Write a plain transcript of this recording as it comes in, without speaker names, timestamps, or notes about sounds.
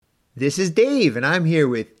This is Dave, and I'm here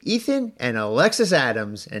with Ethan and Alexis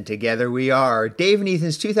Adams, and together we are Dave and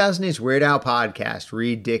Ethan's 2000-inch Weird Al podcast,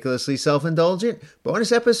 ridiculously self-indulgent,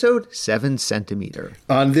 bonus episode 7 centimeter.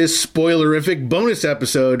 On this spoilerific bonus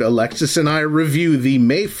episode, Alexis and I review the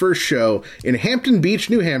May 1st show in Hampton Beach,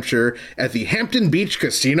 New Hampshire, at the Hampton Beach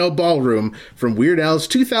Casino Ballroom from Weird Al's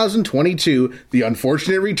 2022, The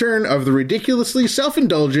Unfortunate Return of the Ridiculously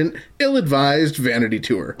Self-Indulgent, Ill-Advised Vanity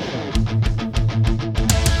Tour.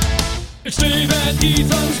 It's Dave and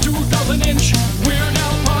Ethan's 2000-inch Weird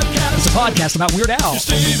Al podcast. It's a podcast about Weird Al. It's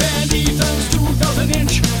Dave and Ethan's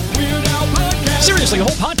 2000-inch Weird Al podcast. Seriously, the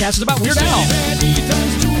whole podcast is about Weird It's Al. Dave and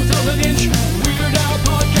Ethan's 2000-inch Weird Al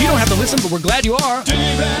podcast. You don't have to listen, but we're glad you are. Dave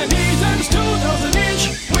and Ethan's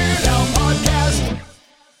 2000-inch Weird Al podcast.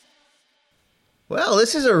 Well,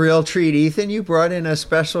 this is a real treat, Ethan. You brought in a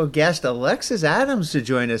special guest, Alexis Adams, to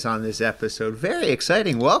join us on this episode. Very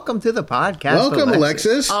exciting. Welcome to the podcast, Welcome,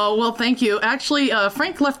 Alexis. Oh, well, thank you. Actually,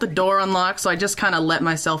 Frank left the door unlocked, so I just kind of let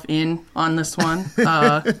myself in on this one.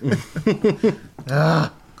 What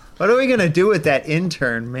are we going to do with that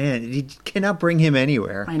intern? Man, you cannot bring him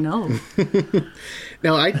anywhere. I know.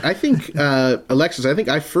 Now, I think, Alexis, I think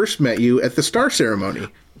I first met you at the Star Ceremony.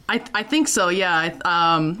 I think so, yeah.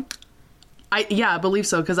 I believe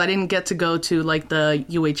so, because I didn't get to go to, like, the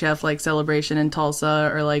UHF, like, celebration in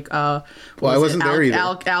Tulsa, or, like, I wasn't there either.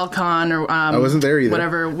 Alcon, or, I wasn't there either.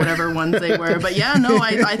 Whatever ones they were. But, yeah, no,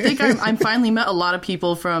 I think I'm finally met a lot of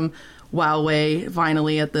people from Wowway,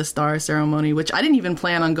 finally, at the Star Ceremony, which I didn't even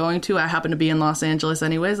plan on going to. I happened to be in Los Angeles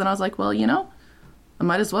anyways, and I was like, well, you know, I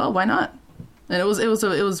might as well. Why not? And it was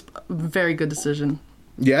a very good decision.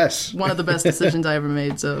 Yes. One of the best decisions I ever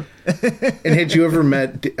made, so. And had you ever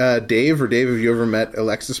met Dave, or Dave, have you ever met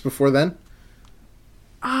Alexis before then?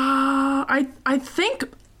 I think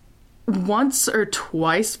once or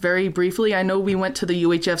twice, very briefly. I know we went to the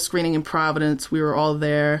UHF screening in Providence. We were all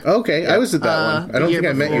there. Okay, I was at that one. I don't think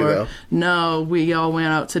I met you, though. No, we all went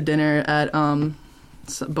out to dinner at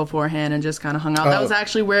beforehand and just kind of hung out. That was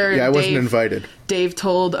actually where I wasn't invited. Dave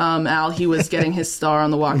told Al he was getting his star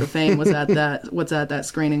on the Walk of Fame was at that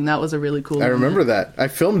screening. That was a really cool I remember that. I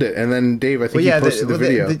filmed it, and then Dave, I think he posted the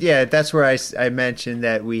video. That's where I mentioned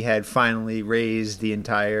that we had finally raised the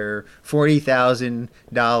entire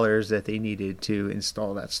 $40,000 that they needed to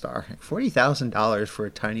install that star. $40,000 for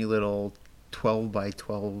a tiny little 12 by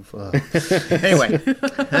 12. Anyway,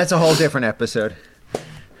 that's a whole different episode.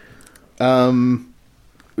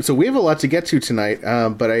 So we have a lot to get to tonight,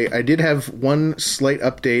 but I did have one slight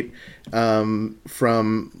update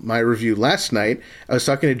from my review last night. I was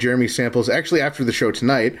talking to Jeremy Samples, actually after the show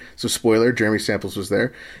tonight, so spoiler, Jeremy Samples was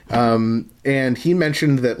there, and he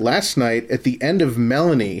mentioned that last night, at the end of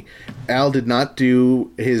Melanie, Al did not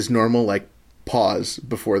do his normal, like, pause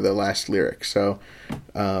before the last lyric, so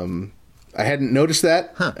I hadn't noticed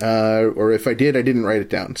that, or if I did, I didn't write it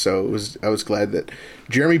down, so I was glad that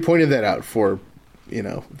Jeremy pointed that out for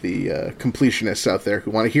the completionists out there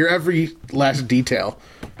who want to hear every last detail.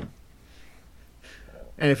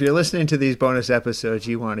 And if you're listening to these bonus episodes,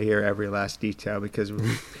 you want to hear every last detail, because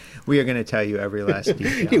we are going to tell you every last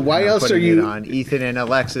detail. Hey, why else are you on Ethan and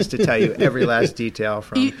Alexis to tell you every last detail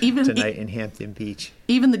from tonight in Hampton Beach?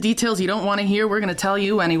 Even the details you don't want to hear, we're going to tell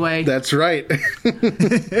you anyway. That's right.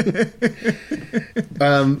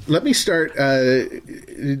 Let me start.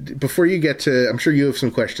 Before you get to, I'm sure you have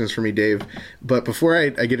some questions for me, Dave. But before I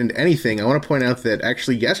get into anything, I want to point out that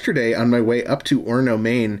actually yesterday on my way up to Orono,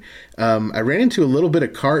 Maine, I ran into a little bit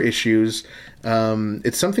of car issues.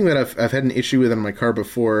 It's something that I've had an issue with on my car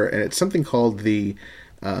before, and it's something called the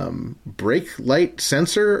brake light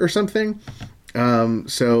sensor or something.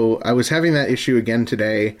 So I was having that issue again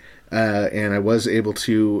today, and I was able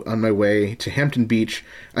to, on my way to Hampton Beach,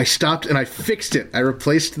 I stopped and I fixed it. I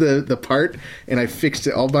replaced the part, and I fixed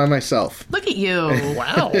it all by myself. Look at you.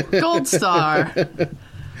 Wow. Gold star.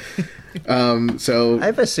 So I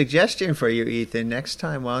have a suggestion for you, Ethan. Next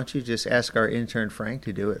time, why don't you just ask our intern Frank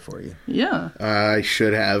to do it for you? Yeah. I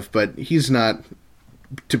should have, but he's not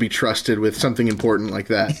to be trusted with something important like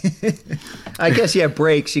that. I guess, yeah,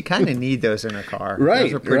 brakes. You kind of need those in a car. Right,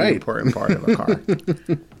 those are a pretty important part of a car.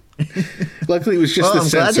 Luckily, it was just the I'm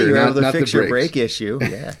sensor, glad that you're able to not fix the your brakes. brake issue.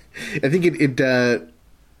 Yeah. I think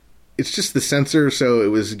it's just the sensor, so it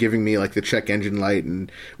was giving me like the check engine light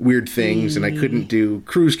and weird things, and I couldn't do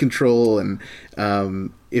cruise control. And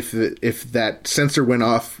if that sensor went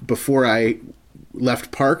off before I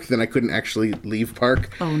left park, then I couldn't actually leave park.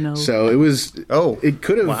 Oh no! So it was. It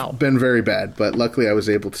could have been very bad, but luckily I was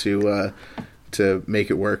able to to make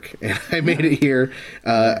it work, and I made it here.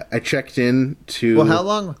 I checked in to.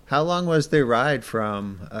 Well, how long was the ride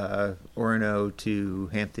from Orono to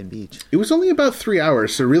Hampton Beach? It was only about 3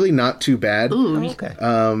 hours, so really not too bad. Ooh, Okay.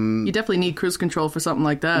 you definitely need cruise control for something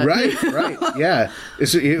like that. Right, yeah.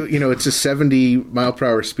 It's it's a 70 mile per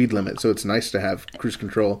hour speed limit, so it's nice to have cruise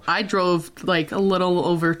control. I drove like a little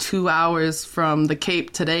over 2 hours from the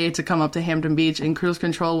Cape today to come up to Hampton Beach, and cruise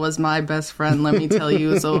control was my best friend, let me tell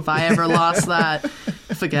you. So if I ever lost that,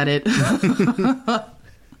 forget it.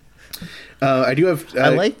 I do have. I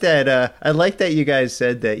like that. I like that you guys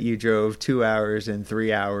said that you drove 2 hours and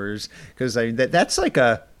 3 hours, because that's like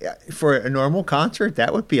for a normal concert,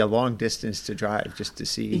 that would be a long distance to drive just to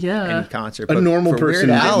see any concert. A But normal for person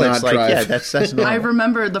Weird did Al, not it's like, drive. yeah, that's normal. I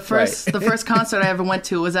remember the first Right. the first concert I ever went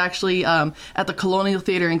to was actually at the Colonial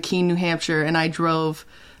Theater in Keene, New Hampshire, and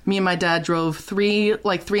me and my dad drove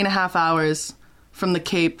 3.5 hours from the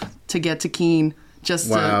Cape to get to Keene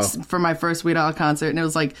for my first Weird Al concert,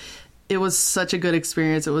 and it was such a good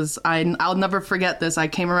experience. I'll never forget this. I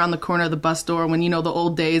came around the corner of the bus door when, the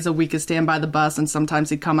old days of we could stand by the bus and sometimes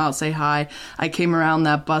he'd come out, say hi. I came around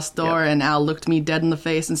that bus door and Al looked me dead in the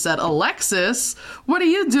face and said, "Alexis, what are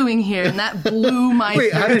you doing here?" And that blew my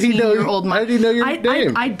Wait, how did he know 13-year-old mind. how did he know your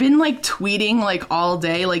name? I'd been tweeting all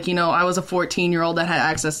day. I was a 14-year-old that had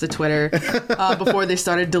access to Twitter before they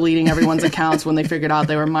started deleting everyone's accounts when they figured out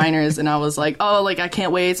they were minors. And I was like, oh, I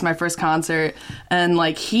can't wait. It's my first concert. And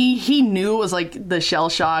he knew it was the shell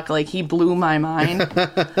shock. He blew my mind.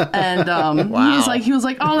 And he was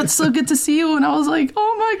like, "Oh, it's so good to see you." And I was like,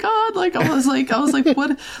 "Oh my God." I was like,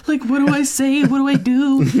 what do I say? What do I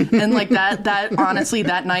do? And that honestly,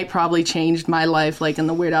 that night probably changed my life, in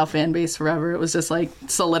the Weird Al fan base forever. It was just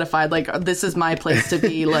solidified. This is my place to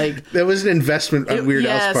be. That was an investment on Weird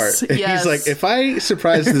Al's part. Yes. He's like, if I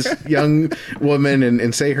surprise this young woman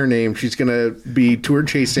and say her name, she's going to be tour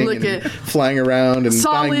chasing and flying around and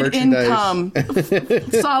buying merchandise.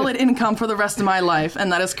 Solid income for the rest of my life.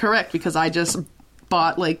 And that is correct, because I just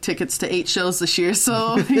bought tickets to 8 shows this year.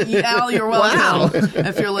 So Al, you're welcome. Wow.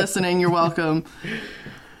 If you're listening, you're welcome.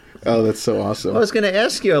 Oh, that's so awesome. I was going to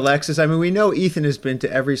ask you, Alexis. I mean, we know Ethan has been to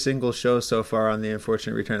every single show so far on The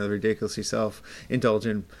Unfortunate Return of the Ridiculously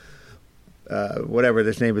Self-Indulgent, whatever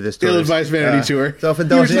the name of this tour is. Ill-Advised Vanity Tour.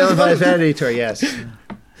 Self-Indulgent Ill-Advised Vanity Tour, yes.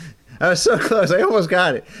 I was so close. I almost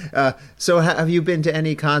got it. So have you been to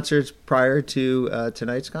any concerts prior to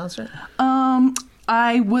tonight's concert?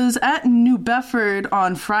 I was at New Bedford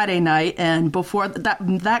on Friday night, and before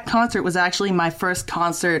that concert was actually my first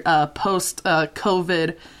concert post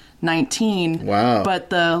COVID-19. Wow. But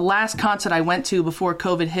the last concert I went to before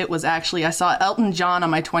COVID hit was actually, I saw Elton John on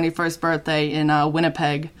my 21st birthday in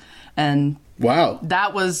Winnipeg, and wow,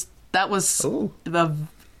 that was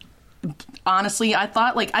honestly, I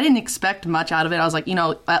thought I didn't expect much out of it. I was like,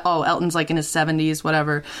 Elton's in his 70s,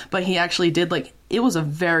 whatever. But he actually did it was a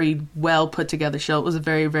very well put together show. It was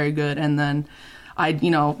very, very good. And then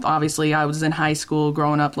obviously I was in high school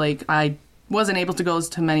growing up. I wasn't able to go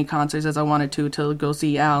to many concerts as I wanted to go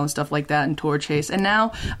see Al and stuff like that and tour chase. And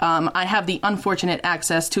now I have the unfortunate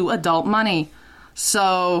access to adult money.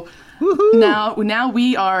 So now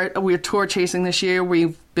we're tour chasing this year.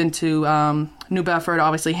 We've been to New Bedford,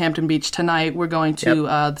 obviously Hampton Beach tonight. We're going to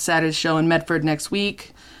the Saturday show in Medford next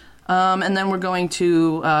week. And then we're going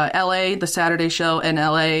to LA, the Saturday show in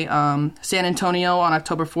LA, San Antonio on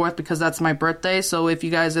October 4th, because that's my birthday. So if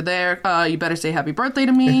you guys are there, you better say happy birthday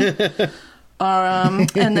to me.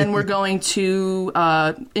 And then we're going to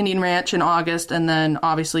Indian Ranch in August, and then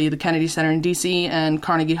obviously the Kennedy Center in DC and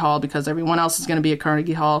Carnegie Hall, because everyone else is going to be at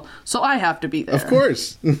Carnegie Hall. So I have to be there. Of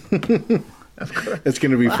course. It's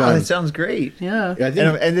going to be fun. That sounds great. Yeah.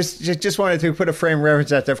 And this just wanted to put a frame of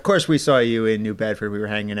reference out there. Of course, we saw you in New Bedford. We were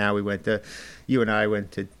hanging out. You and I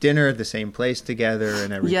went to dinner at the same place together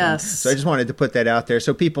and everything. Yes. So I just wanted to put that out there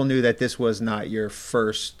so people knew that this was not your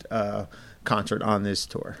first concert on this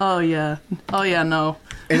tour. Oh yeah, no.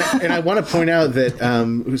 And I want to point out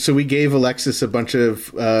that so we gave Alexis a bunch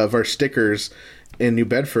of our stickers in New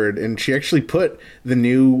Bedford, and she actually put the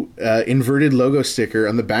new inverted logo sticker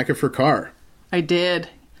on the back of her car. I did.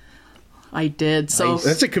 So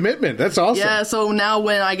that's a commitment. That's awesome. Yeah. So now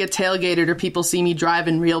when I get tailgated or people see me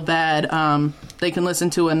driving real bad, they can listen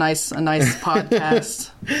to a nice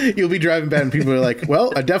podcast. You'll be driving bad, and people are like,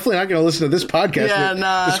 "Well, I'm definitely not going to listen to this podcast. Yeah,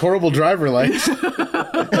 nah. This horrible driver likes."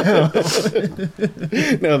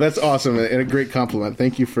 No, that's awesome and a great compliment.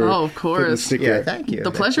 Thank you for of course. putting the sticker. Yeah, thank you.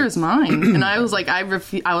 The pleasure is mine. And I was like, I'm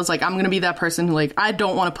going to be that person who I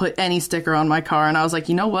don't want to put any sticker on my car. And I was like,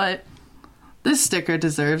 you know what? This sticker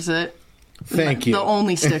deserves it. Thank you. The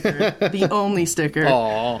only sticker. The only sticker.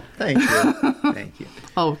 Oh, thank you. Thank you.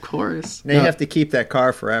 Oh, of course. Now you have to keep that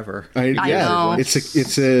car forever. I know. It's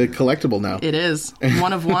a collectible now. It is.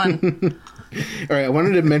 One of one. All right, I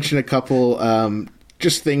wanted to mention a couple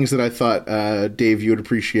just things that I thought, Dave, you would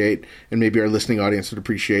appreciate, and maybe our listening audience would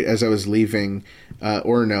appreciate as I was leaving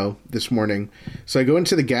Orono this morning. So I go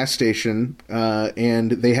into the gas station,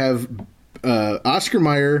 and they have Oscar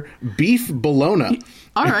Mayer beef bologna.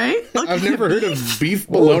 All right. Okay. I've never heard of beef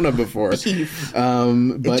bologna before,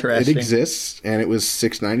 but it exists, and it was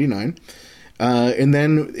 $6.99. And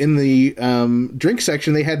then in the drink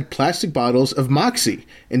section, they had plastic bottles of Moxie.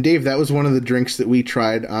 And Dave, that was one of the drinks that we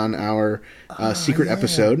tried on our secret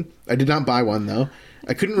episode. I did not buy one, though.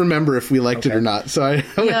 I couldn't remember if we liked it or not. So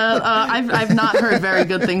I've not heard very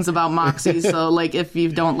good things about Moxie. So like, if you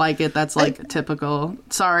don't like it, that's like typical.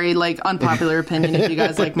 Sorry, like unpopular opinion. If you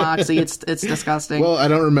guys like Moxie, it's disgusting. Well, I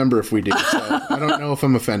don't remember if we did. So I don't know if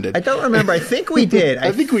I'm offended. I don't remember. I think we did.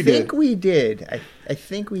 I think we did. I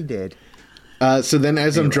think we did. So then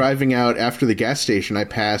as I'm driving out after the gas station, I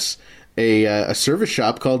pass a service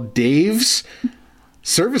shop called Dave's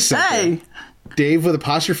Service Center. Hey! Dave with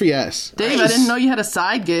apostrophe S. Dave, I didn't know you had a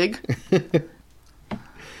side gig.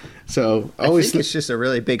 So I think it's just a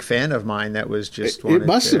really big fan of mine that was just wanted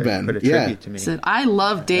must to have been. put a Yeah. tribute to me. Said, I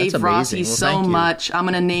love Dave That's Rossi amazing. Well, so thank you. much. I'm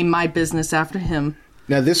going to name my business after him.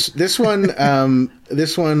 Now this one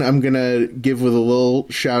this one I'm gonna give with a little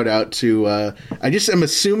shout out to I'm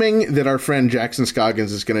assuming that our friend Jackson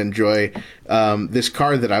Scoggins is gonna enjoy this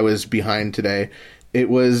car that I was behind today. It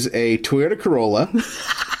was a Toyota Corolla,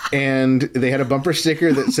 and they had a bumper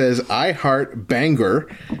sticker that says "I Heart Bangor."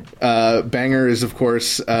 Bangor is of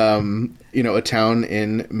course a town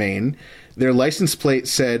in Maine. Their license plate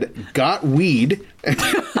said "Got Weed." The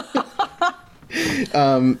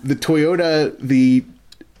Toyota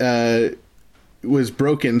was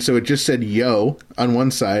broken, so it just said "Yo" on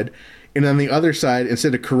one side, and on the other side,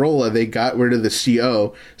 instead of Corolla, they got rid of the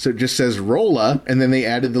CO, so it just says Rolla, and then they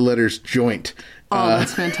added the letters "Joint." Oh,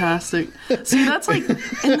 that's fantastic. See, that's like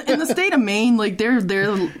in the state of Maine, like they're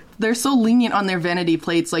so lenient on their vanity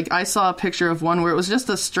plates. Like I saw a picture of one where it was just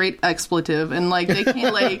a straight expletive, and like they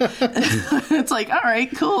can't like it's like, all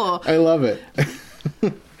right, cool. I love it.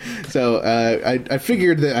 So I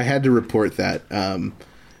figured that I had to report that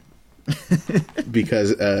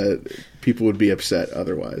because people would be upset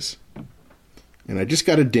otherwise. And I just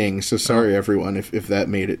got a ding, so sorry everyone if that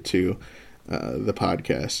made it to the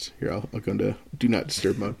podcast. Here, I'll go into Do Not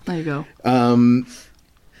Disturb mode. There you go.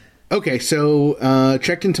 Okay, so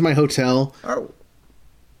checked into my hotel. Oh,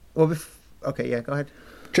 well, okay, yeah, go ahead.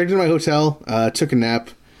 Checked into my hotel, took a nap,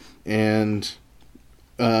 and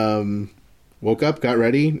woke up, got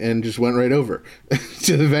ready, and just went right over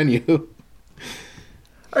to the venue. All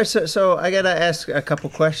right, so I got to ask a couple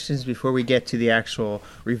questions before we get to the actual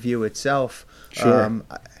review itself. Sure.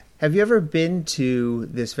 Have you ever been to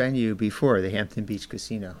this venue before, the Hampton Beach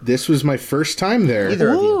Casino? This was my first time there. Either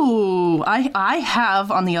of you? Ooh, I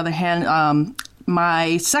have. On the other hand,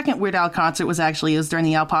 my second Weird Al concert was during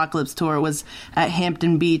the Alpocalypse tour. It was at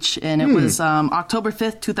Hampton Beach, and it was October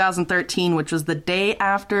 5th, 2013, which was the day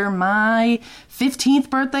after my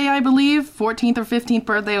 15th birthday, I believe. 14th or 15th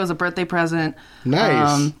birthday. It was a birthday present.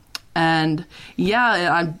 Nice. And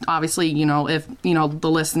yeah, I'm obviously, if the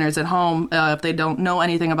listeners at home, if they don't know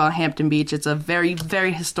anything about Hampton Beach, it's a very,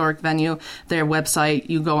 very historic venue. Their website,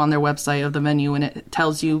 you go on their website of the venue, and it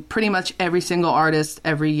tells you pretty much every single artist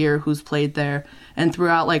every year who's played there. And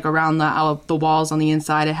throughout, like around the walls on the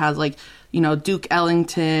inside, it has like Duke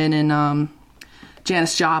Ellington and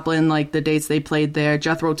Janis Joplin, like the dates they played there.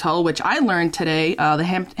 Jethro Tull, which I learned today, the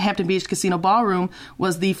Hampton Beach Casino Ballroom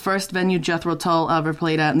was the first venue Jethro Tull ever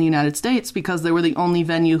played at in the United States because they were the only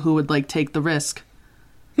venue who would like take the risk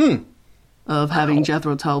of having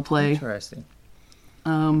Jethro Tull play. Interesting.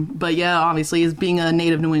 But yeah, obviously, as being a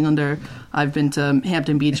native New Englander, I've been to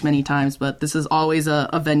Hampton Beach many times, but this is always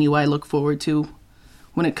a venue I look forward to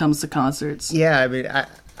when it comes to concerts. Yeah, I mean,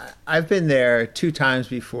 I've been there 2 times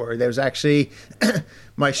before. There was actually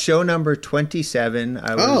my show number 27,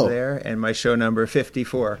 I was there, and my show number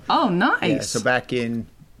 54. Oh, nice. Yeah, so back in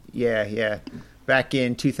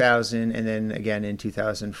 2000 and then again in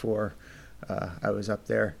 2004, I was up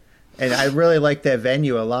there. And I really like that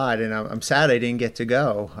venue a lot, and I'm sad I didn't get to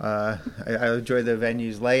go. I enjoy the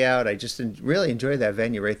venue's layout. I just really enjoy that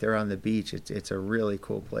venue right there on the beach. It's a really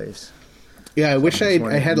cool place. Yeah, I wish I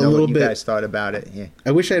had a little what bit. You guys thought about it? Yeah.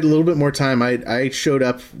 I wish I had a little bit more time. I showed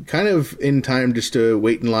up kind of in time just to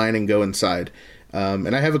wait in line and go inside,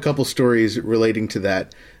 and I have a couple stories relating to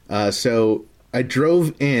that. So I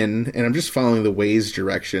drove in, and I'm just following the Waze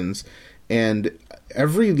directions, and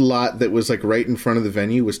every lot that was like right in front of the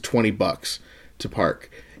venue was $20 to park.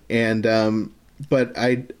 And but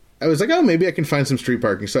I was like, oh, maybe I can find some street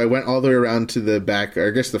parking. So I went all the way around to the back, or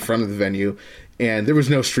I guess the front of the venue, and there was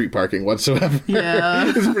no street parking whatsoever. Yeah.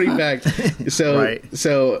 It was pretty packed. So, Right.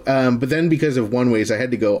 But then because of one ways, I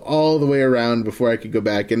had to go all the way around before I could go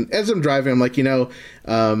back. And as I'm driving, I'm like,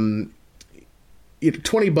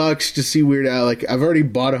 $20 to see Weird Al. Like, I've already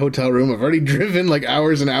bought a hotel room. I've already driven like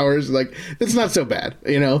hours and hours. Like, it's not so bad,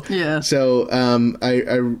 Yeah. So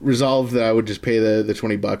I resolved that I would just pay the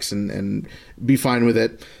 $20 and be fine with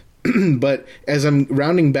it. But as I'm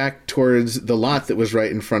rounding back towards the lot that was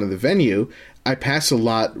right in front of the venue, I pass a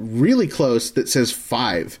lot really close that says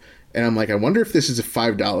 $5, and I'm like, I wonder if this is a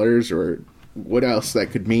 $5 or what else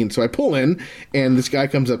that could mean. So I pull in, and this guy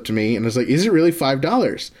comes up to me, and I was like, "Is it really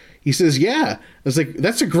 $5?" He says, "Yeah." I was like,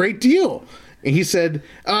 "That's a great deal." And he said,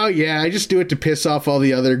 "Oh, yeah, I just do it to piss off all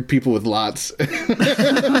the other people with lots."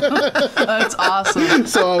 That's awesome.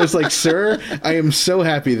 So I was like, "Sir, I am so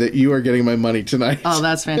happy that you are getting my money tonight." Oh,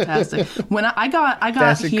 that's fantastic. When I got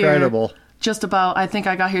That's here incredible. I think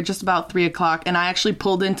I got here just about 3:00, and I actually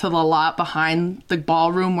pulled into the lot behind the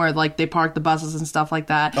ballroom where like they park the buses and stuff like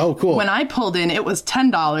that. Oh, cool. When I pulled in, it was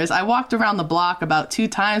 $10. I walked around the block about 2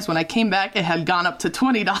 times. When I came back, it had gone up to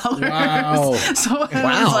 $20. Wow. So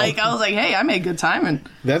I was like, hey, I made good timing.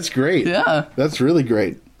 That's great. Yeah. That's really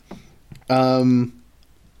great.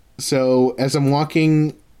 So as I'm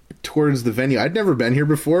walking towards the venue, I'd never been here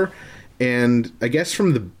before, and I guess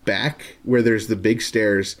from the back where there's the big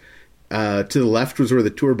stairs, to the left was where the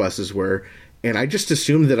tour buses were, and I just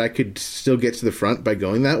assumed that I could still get to the front by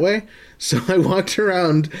going that way. So I walked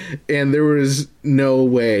around, and there was no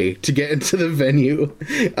way to get into the venue.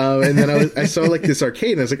 And then I saw like this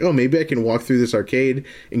arcade, and I was like, oh, maybe I can walk through this arcade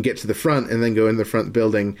and get to the front and then go in the front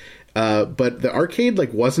building. But the arcade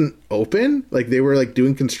like wasn't open. Like they were like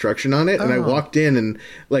doing construction on it, and I walked in and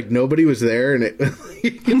like nobody was there, and I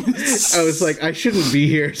was like, I shouldn't be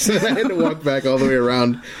here. So then I had to walk back all the way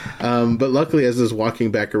around. But luckily, as I was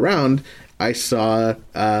walking back around, I saw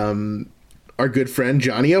our good friend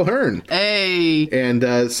Johnny O'Hearn. Hey.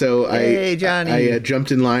 And so Hey, Johnny. I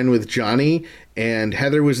jumped in line with Johnny, and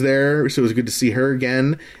Heather was there, so it was good to see her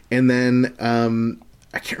again. And then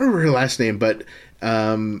I can't remember her last name, but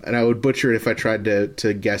and I would butcher it if I tried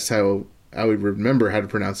to guess how I would remember how to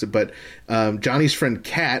pronounce it. But Johnny's friend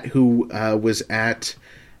Kat, who was at,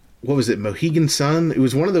 what was it, Mohegan Sun? It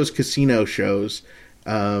was one of those casino shows.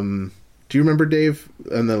 Do you remember, Dave,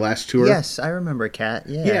 on the last tour? Yes, I remember Kat.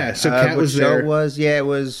 Yeah. Yeah, so Kat was show there. It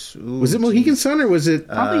was. Ooh, Was it Mohegan Sun, or was it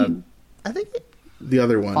Probably I think. the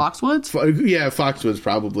other one? Foxwoods? Yeah, Foxwoods,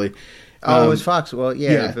 probably. It was Fox. Well,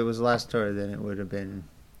 yeah. If it was the last tour, then it would have been.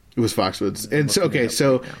 It was Foxwoods. And so, looking okay, it up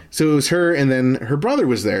so right now. so it was her, and then her brother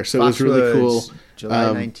was there. So it was really cool. Foxwoods, July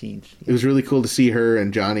 19th. It was really cool to see her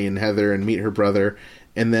and Johnny and Heather and meet her brother.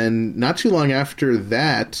 And then not too long after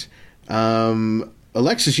that,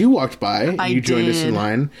 Alexis, you walked by. I You joined us in did.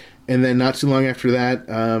 line. And then not too long after that,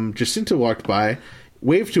 Jacinta walked by,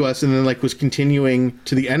 waved to us, and then like was continuing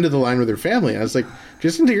to the end of the line with her family. I was like,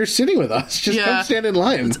 Jacinta, you're sitting with us. Just come stand in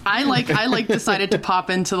line. I decided to pop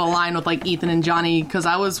into the line with like Ethan and Johnny because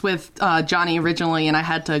I was with Johnny originally, and I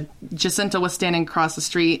had to. Jacinta was standing across the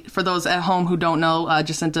street. For those at home who don't know,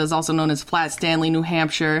 Jacinta is also known as Flat Stanley, New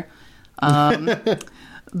Hampshire,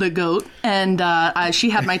 the goat, and she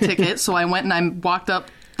had my ticket, so I went and I walked up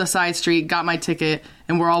the side street, got my ticket,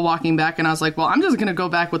 and we're all walking back, and I was like, well, I'm just gonna go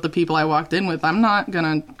back with the people I walked in with. I'm not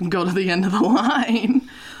gonna go to the end of the line.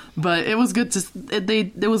 But it was good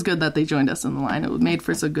it was good that they joined us in the line. It made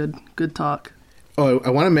for some good talk. Oh, I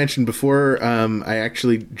want to mention before I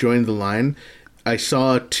actually joined the line, I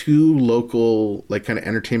saw 2 local like kind of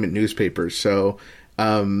entertainment newspapers. So,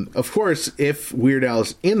 of course, if Weird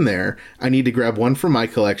Al's in there, I need to grab one for my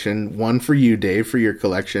collection, one for you, Dave, for your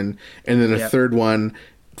collection, and then a third one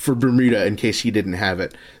for Bermuda in case he didn't have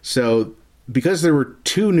it. So because there were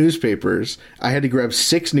 2 newspapers, I had to grab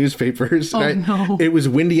 6 newspapers. Oh, no. It was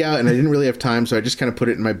windy out, and I didn't really have time, so I just kind of put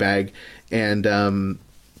it in my bag. And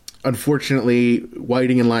unfortunately,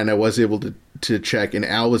 waiting in line, I was able to check, and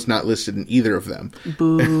Al was not listed in either of them.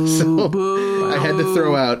 Boo, So boo. I had to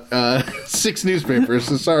throw out 6 newspapers.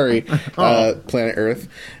 So sorry, Planet Earth.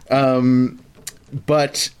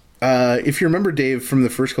 But if you remember, Dave, from the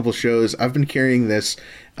first couple shows, I've been carrying this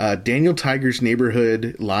Daniel Tiger's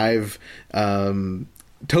Neighborhood live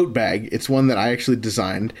tote bag. It's one that I actually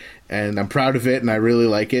designed, and I'm proud of it, and I really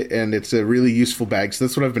like it, and it's a really useful bag, so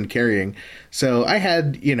that's what I've been carrying. So I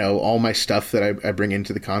had, all my stuff that I bring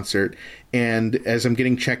into the concert, and as I'm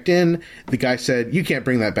getting checked in, the guy said, "You can't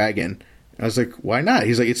bring that bag in." I was like, "Why not?"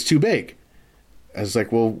 He's like, "It's too big." I was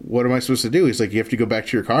like, well, what am I supposed to do? He's like, you have to go back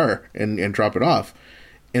to your car and drop it off.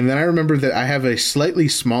 And then I remember that I have a slightly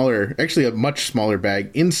smaller, actually a much smaller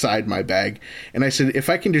bag inside my bag. And I said, if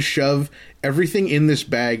I can just shove everything in this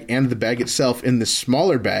bag and the bag itself in this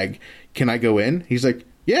smaller bag, can I go in? He's like,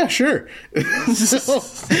 yeah, sure. So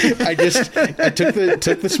I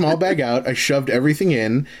took the small bag out. I shoved everything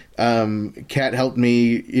in. Kat helped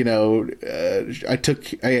me.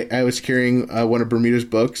 I was carrying one of Bermuda's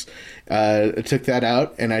books. I took that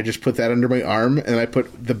out and I just put that under my arm, and I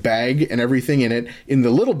put the bag and everything in it in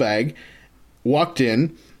the little bag. Walked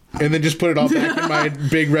in. And then just put it all back in my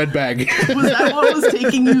big red bag. Was that what was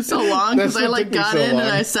taking you so long? Because I That's what took me got so in long.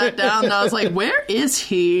 and I sat down and I was like, where is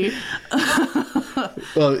he?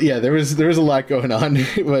 Well, yeah, there was a lot going on,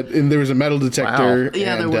 and there was a metal detector. Wow.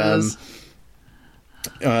 Yeah, there was.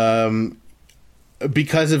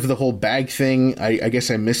 Because of the whole bag thing, I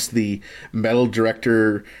guess I missed the metal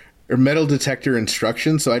detector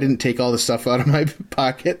instructions, so I didn't take all the stuff out of my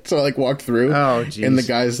pocket. So I walked through. Oh, geez. And the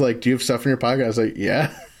guy's like, "Do you have stuff in your pocket?" I was like,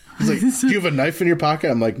 "Yeah." He's like, "Do you have a knife in your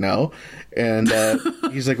pocket?" I'm like, "No." And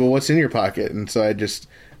he's like, "Well, what's in your pocket?" And so I just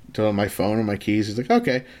told him my phone and my keys. He's like,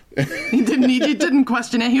 "Okay." He didn't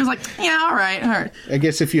question it. He was like, yeah, all right. I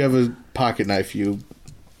guess if you have a pocket knife, you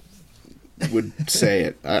would say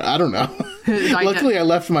it. I don't know. Luckily, I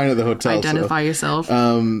left mine at the hotel. Identify yourself.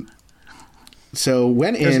 So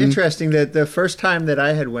went It was in. interesting that the first time that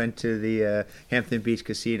I had went to the Hampton Beach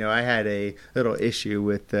Casino, I had a little issue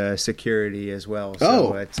with security as well.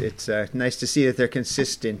 So it's nice to see that they're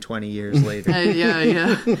consistent 20 years later.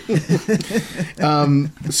 Yeah.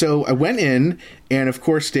 So I went in, and of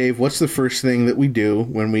course, Dave, what's the first thing that we do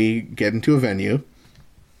when we get into a venue?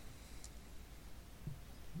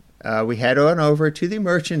 We head on over to the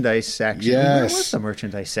merchandise section. Yes. Where was the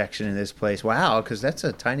merchandise section in this place? Wow, because that's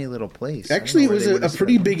a tiny little place. Actually, it was a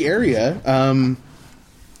pretty big area.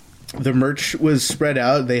 The merch was spread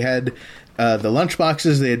out. They had the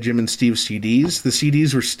lunchboxes. They had Jim and Steve's CDs. The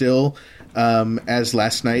CDs were still, as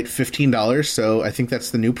last night, $15. So I think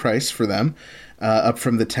that's the new price for them, up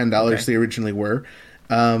from the $10 they originally were.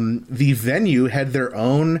 The venue had their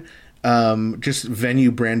own just venue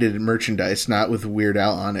branded merchandise, not with Weird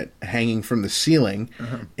Al on it, hanging from the ceiling.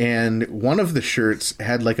 And one of the shirts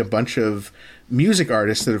had a bunch of music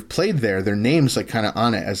artists that have played there, their names kind of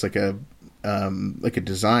on it as like a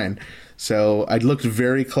design. So I looked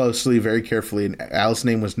very closely, very carefully, and Al's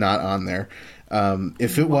name was not on there.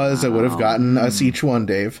 If it was, I would have gotten us each one,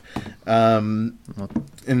 Dave. And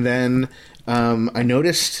then I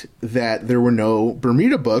noticed that there were no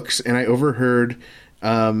Bermuda books, and I overheard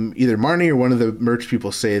either Marnie or one of the merch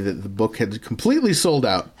people say that the book had completely sold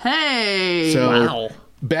out. Hey! So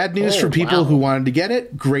bad news for people who wanted to get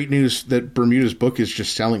it. Great news that Bermuda's book is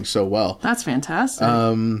just selling so well. That's fantastic.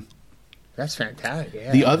 That's fantastic.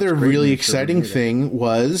 Yeah, The other that's great really news for exciting Bermuda. thing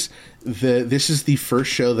was this is the first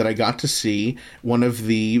show that I got to see one of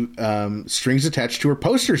the Strings Attached Tour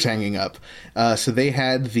posters hanging up. So they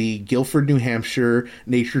had the Guilford, New Hampshire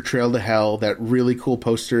Nature Trail to Hell, that really cool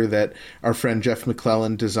poster that our friend Jeff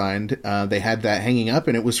McClellan designed. They had that hanging up,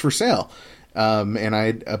 and it was for sale.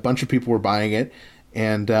 And a bunch of people were buying it.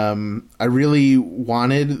 And I really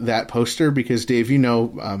wanted that poster because, Dave,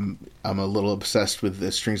 I'm a little obsessed with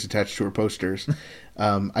the Strings Attached Tour posters.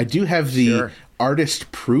 I do have the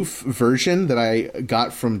artist proof version that I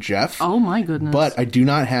got from Jeff. Oh my goodness. But I do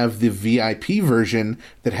not have the VIP version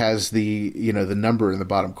that has the the number in the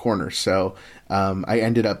bottom corner. So I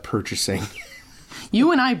ended up purchasing.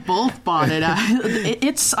 You and I both bought it.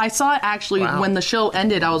 I saw it actually when the show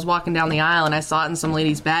ended. I was walking down the aisle and I saw it in some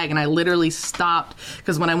lady's bag, and I literally stopped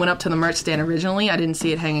because when I went up to the merch stand originally, I didn't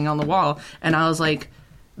see it hanging on the wall, and I was like,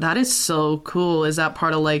 that is so cool. Is that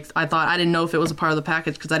part of I didn't know if it was a part of the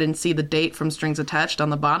package because I didn't see the date from Strings Attached on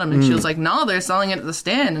the bottom, and she was like, no, they're selling it at the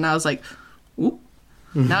stand, and I was like, oop.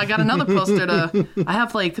 Now I got another poster I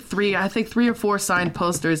have three or four signed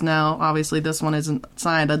posters now. Obviously this one isn't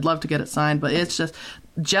signed. I'd love to get it signed, but it's just,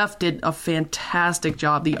 Jeff did a fantastic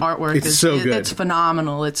job. The artwork is so good. It's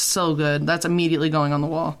phenomenal. It's so good. That's immediately going on the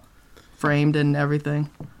wall, framed and everything.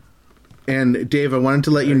 And Dave, I wanted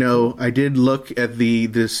to let you know, I did look at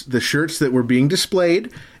the shirts that were being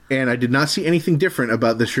displayed, and I did not see anything different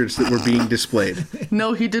about the shirts that were being displayed.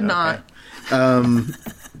 No, he did not.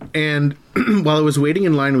 And while I was waiting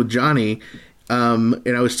in line with Johnny,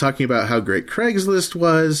 and I was talking about how great Craigslist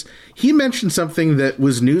was, he mentioned something that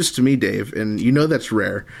was news to me, Dave, and that's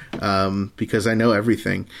rare because I know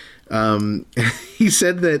everything. He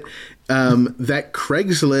said that that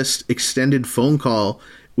Craigslist extended phone call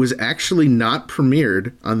was actually not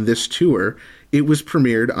premiered on this tour. It was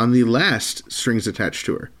premiered on the last Strings Attached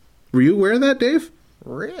tour. Were you aware of that, Dave?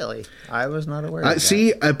 Really? I was not aware of that.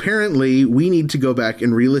 See, apparently we need to go back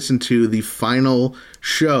and re-listen to the final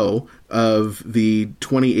show of the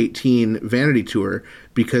 2018 Vanity Tour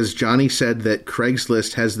because Johnny said that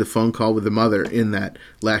Craigslist has the phone call with the mother in that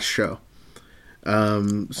last show.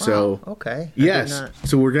 So okay. I yes, did not-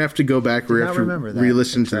 so we're gonna have to go back. We're gonna not have remember to that.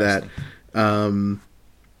 re-listen to that.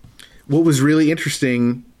 What was really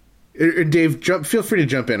interesting, Dave? Feel free to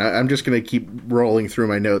jump in. I'm just gonna keep rolling through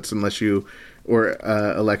my notes unless you or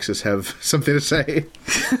Alexis have something to say.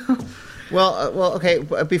 Well, okay.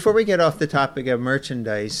 Before we get off the topic of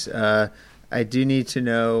merchandise, I do need to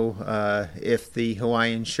know if the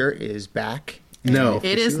Hawaiian shirt is back. and No. if the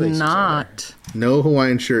It is shoelaces are not. No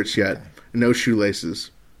Hawaiian shirts yet. No shoelaces.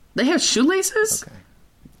 They have shoelaces? Okay.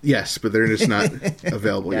 Yes, but they're just not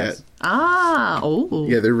available Yes. yet. Oh.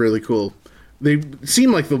 Yeah, they're really cool. They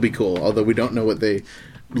seem like they'll be cool, although we don't know what they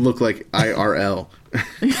look like IRL.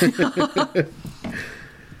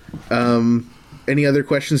 Any other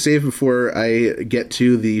questions, Dave, before I get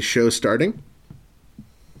to the show starting?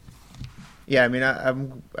 Yeah, I mean,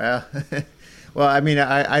 I'm. Well, I mean,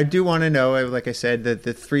 I do want to know. Like I said,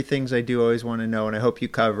 the three things I do always want to know, and I hope you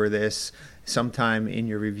cover this sometime in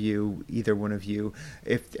your review, either one of you.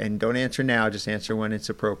 And don't answer now, just answer when it's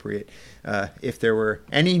appropriate. If there were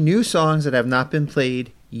any new songs that have not been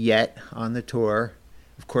played yet on the tour,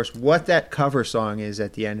 of course, what that cover song is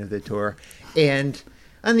at the end of the tour, and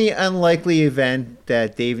on the unlikely event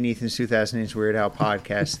that Dave and Ethan's 2000-inch Weird Al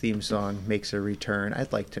podcast theme song makes a return,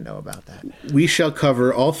 I'd like to know about that. We shall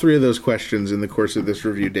cover all three of those questions in the course of this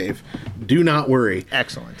review, Dave. Do not worry.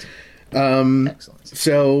 Excellent. Excellent.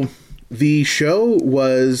 So the show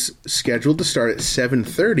was scheduled to start at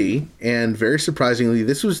 7:30, and very surprisingly,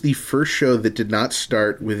 this was the first show that did not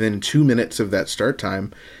start within 2 minutes of that start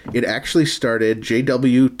time. It actually started,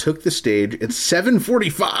 JW took the stage at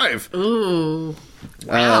 7:45. Ooh.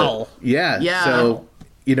 Wow. Yeah. Yeah. So,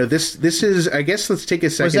 this is, I guess let's take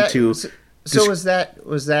a second to... So was that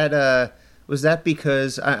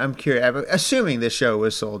because I'm curious? I'm assuming the show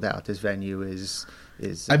was sold out. This venue is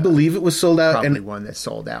I believe it was sold out, probably and one that's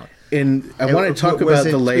sold out. I want to talk Was about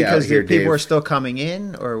it the layout because here, the people Dave. are still coming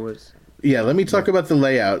in, or was? Yeah, let me talk about the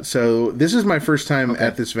layout. So this is my first time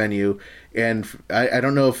at this venue, and I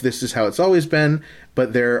don't know if this is how it's always been,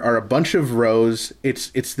 but there are a bunch of rows. It's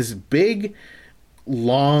this big,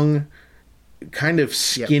 long, kind of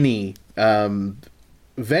skinny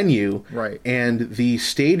venue, Right. and the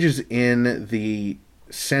stage is in the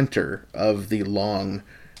center of the long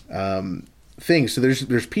thing. So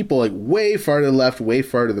there's people like way far to the left, way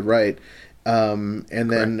far to the right, and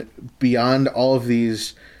then beyond all of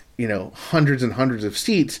these, hundreds and hundreds of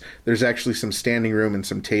seats, there's actually some standing room and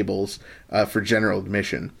some tables for general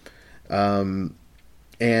admission.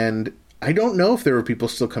 And I don't know if there were people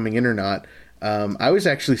still coming in or not. I was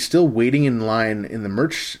actually still waiting in line in the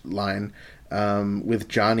merch line with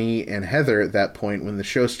Johnny and Heather at that point when the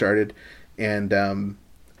show started, and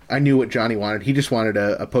I knew what Johnny wanted. He just wanted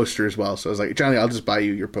a poster as well. So I was like, Johnny, I'll just buy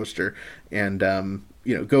you your poster, and go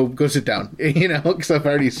sit down, because I've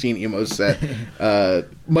already seen Emo's set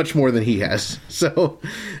much more than he has. So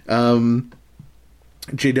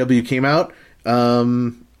JW came out.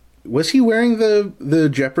 Was he wearing the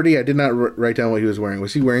Jeopardy? I did not write down what he was wearing.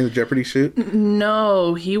 Was he wearing the Jeopardy suit?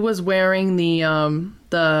 No, he was wearing the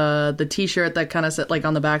T-shirt that kind of set like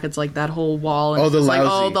on the back. It's like that whole wall. And Oh, the it's like,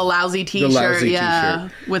 lousy. the lousy T-shirt. lousy yeah,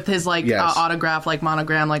 T-shirt. with his like Yes. autograph, like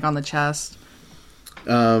monogram, like on the chest.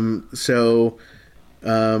 So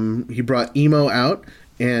he brought Emo out,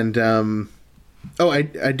 and I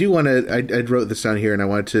do want to. I wrote this down here, and I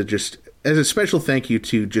wanted to just, as a special thank you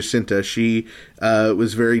to Jacinta. She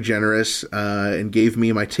was very generous and gave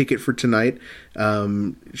me my ticket for tonight.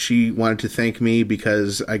 She wanted to thank me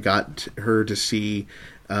because I got her to see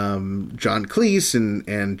John Cleese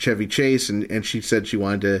and Chevy Chase, and she said she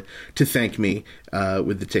wanted to thank me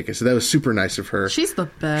with the ticket. So that was super nice of her. She's the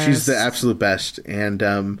best. She's the absolute best.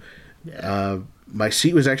 And my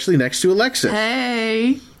seat was actually next to Alexis.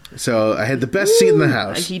 Hey. So I had the best seat in the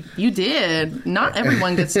house. You did. Not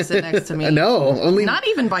everyone gets to sit next to me. No, only Not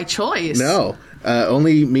even by choice. no.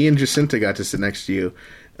 Only me and Jacinta got to sit next to you.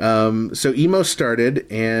 So Emo started,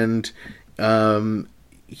 and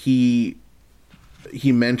he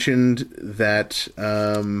mentioned that.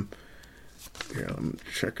 Here, let me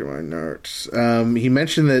check my notes. He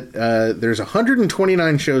mentioned that there's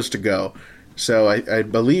 129 shows to go. So I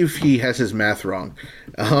believe he has his math wrong.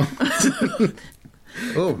 Oh,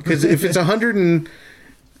 Because if it's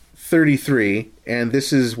 133, and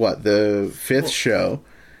this is what, the fifth show,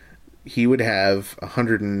 he would have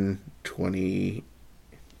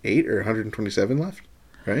 128 or 127 left?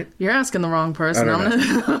 right? You're asking the wrong person. I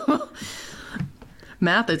don't Gonna...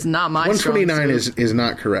 Math is not my 129 strong suit. is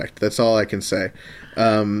not correct. That's all I can say.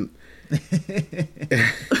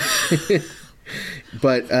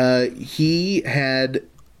 But he had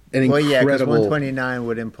an incredible... Well, yeah, because 129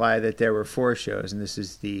 would imply that there were 4 shows, and this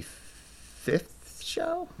is the 5th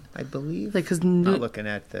show, I believe. Because Not looking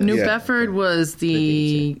at the... New Yeah. Bedford was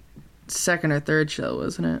The the second or third show,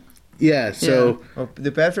 wasn't it? Yeah, so... Well,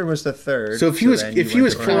 the Bedford was the 3rd. So if he was- then if you he went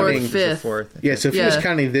was to Round counting- Rock, which was the Fifth. 4th. Yeah, so if he was Yeah.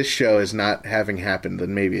 counting this show as not having happened,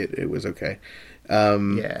 then maybe it was okay.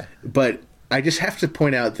 Yeah. But I just have to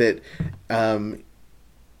point out that,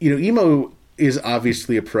 Emo is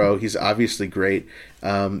obviously a pro. He's obviously great.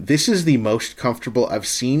 This is the most comfortable I've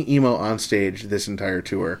seen Emo on stage this entire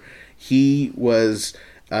tour. He was,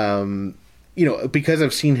 because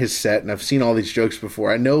I've seen his set and I've seen all these jokes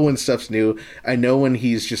before. I know when stuff's new. I know when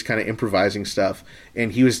he's just kind of improvising stuff.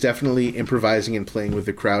 And he was definitely improvising and playing with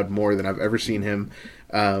the crowd more than I've ever seen him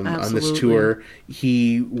on this Absolutely. tour.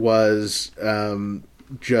 He was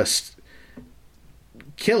just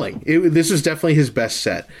killing. This was definitely his best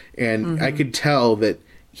set, and I could tell that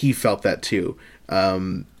he felt that too.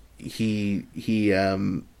 He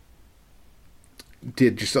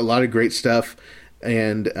did just a lot of great stuff,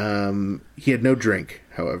 and he had no drink,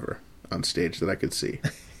 however, on stage that I could see.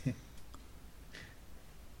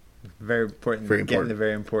 Very important. Very Getting important. the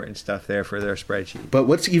very important stuff there for their spreadsheet. But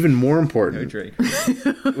what's even more No important? drink.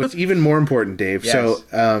 What's even more important, Dave? Yes.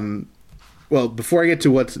 So, well, before I get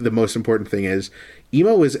to what the most important thing is,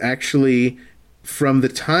 Emo was actually, from the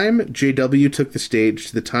time JW took the stage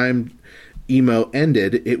to the time Emo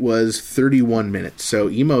ended, it was 31 minutes. So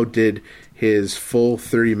Emo did his full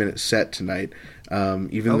 30-minute set tonight,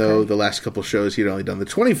 even though the last couple shows he'd only done the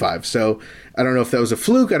 25. So I don't know if that was a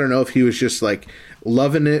fluke. I don't know if he was just like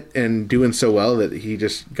loving it and doing so well that he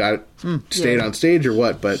just stayed on stage or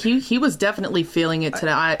what. But He was definitely feeling it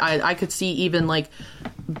today. I could see even like,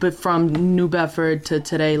 but from New Bedford to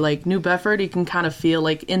today, like New Bedford, you can kind of feel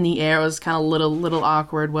like in the air it was kind of little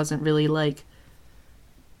awkward. Wasn't really like,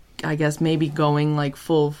 I guess maybe going like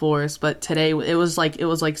full force. But today it was like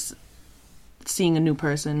seeing a new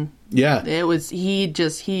person. yeah, It was he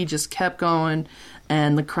just kept going,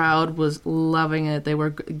 and the crowd was loving it. They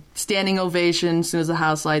were standing ovation as soon as the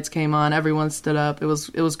house lights came on. Everyone stood up. It was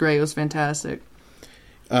great. It was fantastic.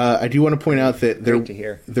 I do want to point out that Great to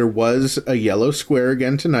hear. there was a yellow square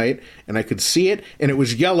again tonight, and I could see it, and it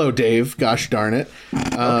was yellow, Dave. Gosh darn it.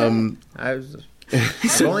 I've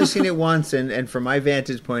only seen it once, and from my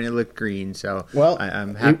vantage point, it looked green. So Well,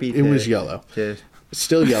 I'm happy. it was yellow. It's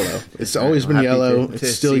still yellow. It's always been happy yellow. to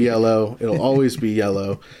It's still see it. yellow. It'll always be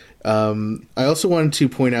yellow. I also wanted to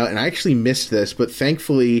point out, and I actually missed this, but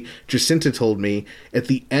thankfully Jacinta told me, at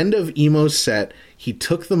the end of Emo's set, he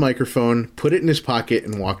took the microphone, put it in his pocket,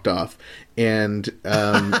 and walked off. And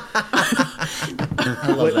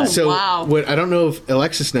so Wow. what I don't know if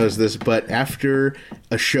Alexis knows this, but after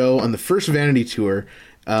a show on the first Vanity tour,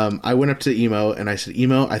 I went up to Emo and I said,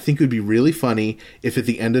 Emo, I think it would be really funny if at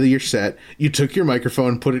the end of your set you took your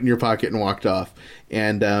microphone, put it in your pocket, and walked off.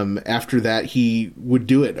 And after that, he would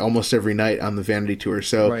do it almost every night on the Vanity tour.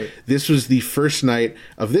 So Right. this was the first night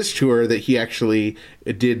of this tour that he actually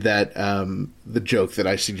did that, the joke that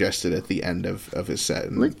I suggested at the end of his set.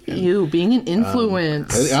 And, Look at you being an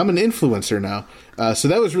influence. I'm an influencer now. So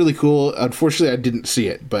that was really cool. Unfortunately, I didn't see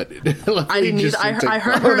it, but I didn't either. I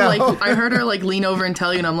heard her I heard her like lean over and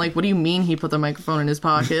tell you, and I'm like, "What do you mean he put the microphone in his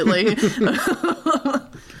pocket?" Like,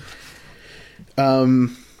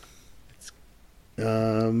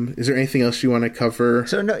 is there anything else you want to cover?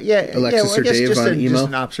 So no, yeah, Alexis well, I or guess Dave just on an Emo?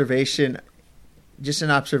 just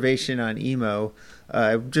an observation on Emo.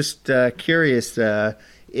 I'm just curious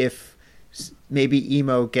if maybe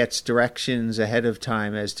Emo gets directions ahead of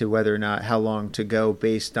time as to whether or not how long to go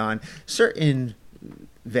based on certain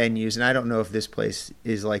venues, and I don't know if this place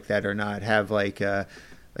is like that or not. Have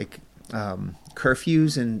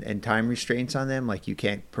curfews and time restraints on them, like you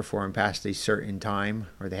can't perform past a certain time,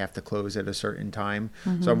 or they have to close at a certain time.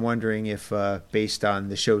 So I'm wondering if based on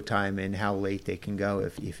the show time and how late they can go,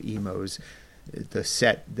 if Emo's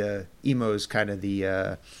Emo's kind of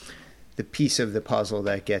the piece of the puzzle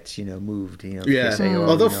that gets moved. If Yeah. they say,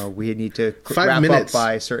 Although we need to 5 wrap minutes up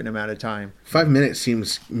by a certain amount of time. 5 minutes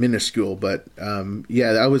seems minuscule, but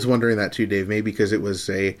I was wondering that too, Dave. Maybe because it was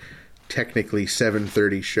a technically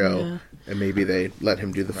 7:30 show, and maybe they let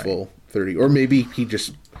him do the full 30, or maybe he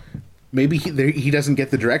he doesn't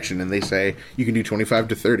get the direction, and they say you can do 25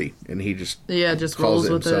 to 30, and he just just calls rolls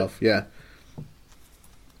it with himself. Yeah.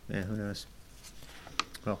 Yeah, who knows?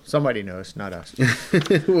 Well, somebody knows, not us.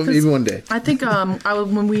 Well, maybe one day. I think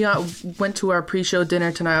when we went to our pre-show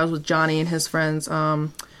dinner tonight, I was with Johnny and his friends.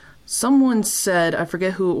 Someone said, I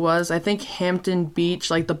forget who it was, I think Hampton Beach,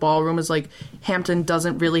 like the ballroom is like, Hampton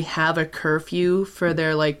doesn't really have a curfew for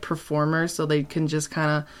their like performers, so they can just kind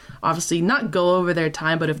of obviously not go over their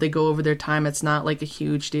time, but if they go over their time, it's not like a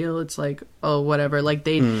huge deal. It's like, oh, whatever. Like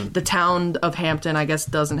the town of Hampton, I guess,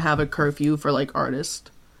 doesn't have a curfew for like artists.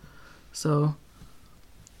 So,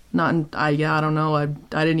 I don't know. I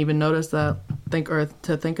didn't even notice that. Think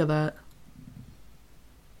of that.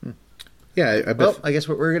 Yeah, I bet. Well, I guess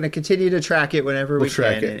we're going to continue to track it whenever we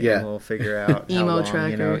track can, it, yeah. and we'll figure out how Emo long,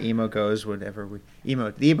 tracker. emo goes whenever we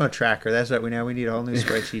the emo tracker. That's what we now we need a whole new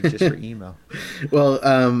spreadsheet just for emo. Well,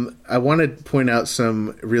 I want to point out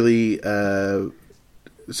some really a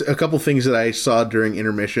couple things that I saw during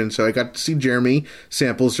intermission. So I got to see Jeremy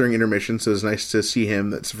Samples during intermission, so it was nice to see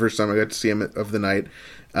him. That's the first time I got to see him of the night.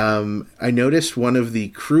 I noticed one of the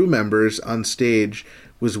crew members on stage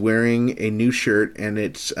was wearing a new shirt, and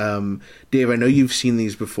it's Dave, I know you've seen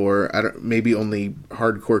these before. Maybe only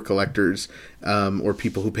hardcore collectors or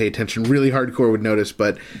people who pay attention really hardcore would notice,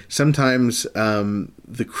 but sometimes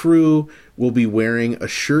the crew will be wearing a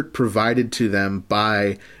shirt provided to them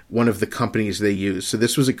by one of the companies they use. So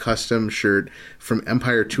this was a custom shirt from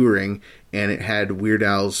Empire Touring, and it had Weird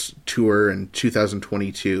Al's tour in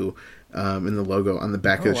 2022 in the logo on the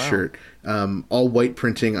back of the shirt. All white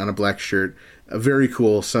printing on a black shirt. Very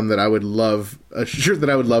cool. A shirt that I would love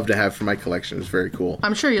to have for my collection. It's very cool.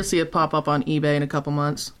 I'm sure you'll see it pop up on eBay in a couple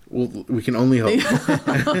months. Well, we can only hope.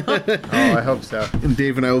 Oh, I hope so. And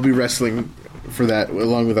Dave and I will be wrestling for that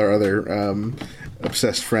along with our other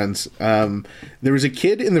obsessed friends. There was a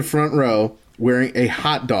kid in the front row wearing a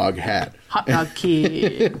hot dog hat. Hot dog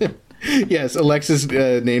kid. Yes, Alexis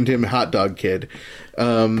named him Hot Dog Kid.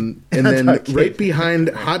 And then right behind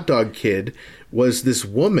Hot Dog Kid was this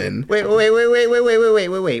woman. Wait. You're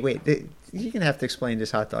going to have to explain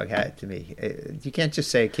this hot dog hat to me. You can't just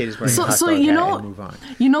say a kid is wearing a hot dog hat and move on.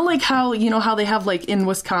 You know, like how they have like in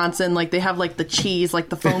Wisconsin, like they have like the cheese, like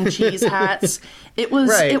the foam cheese hats. It was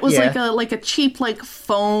like a cheap like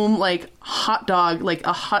foam like hot dog like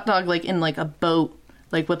in like a boat.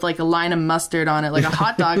 Like with like a line of mustard on it, like a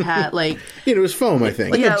hot dog hat, like it was foam, I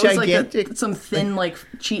think. Like yeah, a gigantic, it was like some thin, like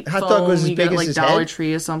cheap hot foam dog was as you big got as like his Dollar head?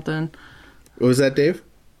 Tree or something. What was that, Dave?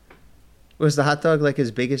 Was the hot dog like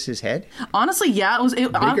as big as his head? Honestly, yeah, it was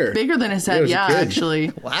bigger than his head. Yeah,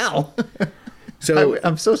 actually. Wow. So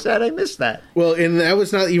I'm so sad I missed that. Well, and that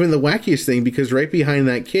was not even the wackiest thing, because right behind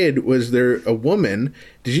that kid was there a woman.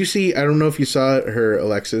 Did you see? I don't know if you saw her,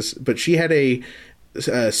 Alexis, but she had a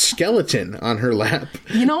skeleton on her lap.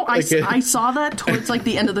 You know, I saw that towards like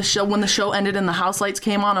the end of the show when the show ended and the house lights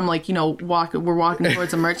came on. I'm like, you know, we're walking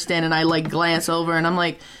towards a merch stand, and I like glance over and I'm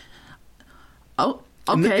like, oh,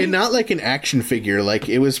 okay. And not like an action figure. Like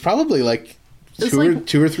it was probably like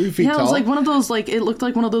two or 3 feet tall. Yeah, it was like one of those, like, it looked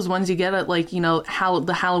like one of those ones you get at, like, you know,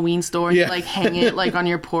 the Halloween store. Yeah. You, like, hang it, like, on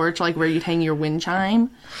your porch, like, where you'd hang your wind chime.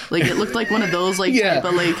 Like, it looked like one of those, like, type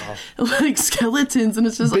of, like skeletons, and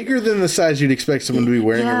it's just, bigger than the size you'd expect someone to be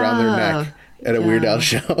wearing around their neck at a Weird Al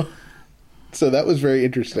show. So that was very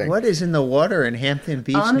interesting. What is in the water in Hampton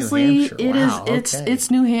Beach, honestly, New Hampshire? It wow, is.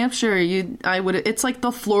 It's New Hampshire. It's like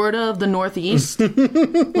the Florida of the Northeast.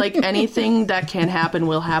 Like anything that can happen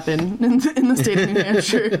will happen in the state of New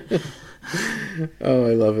Hampshire. Oh,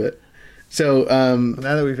 I love it. So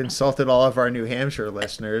now that we've insulted all of our New Hampshire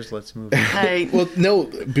listeners, let's move on. Well,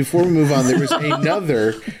 no. Before we move on, there was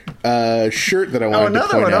another shirt that I wanted to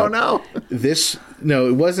point out. Oh no!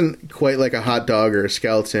 It wasn't quite like a hot dog or a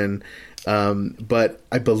skeleton. But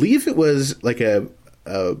I believe it was like a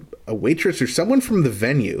waitress or someone from the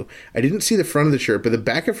venue. I didn't see the front of the shirt, but the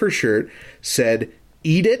back of her shirt said,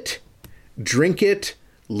 "Eat it, drink it,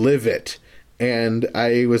 live it." And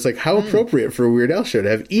I was like, how appropriate for a Weird Al show to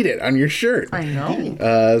have "Eat it" on your shirt. I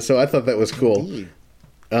know. So I thought that was cool.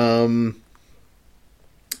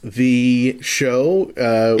 The show...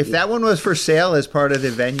 if that one was for sale as part of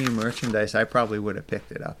the venue merchandise, I probably would have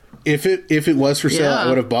picked it up. If it was for sale, I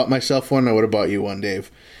would have bought myself one. I would have bought you one,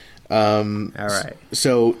 Dave. All right.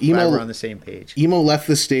 So we're on the same page. Emo left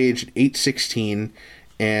the stage at 8:16,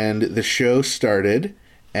 and the show started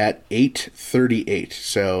at 8:38.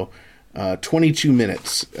 So 22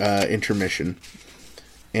 minutes intermission.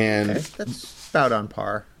 And that's about on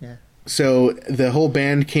par. Yeah. So the whole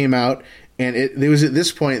band came out. And it was at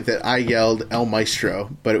this point that I yelled El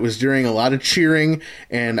Maestro, but it was during a lot of cheering,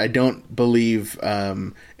 and I don't believe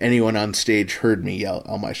anyone on stage heard me yell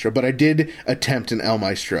El Maestro. But I did attempt an El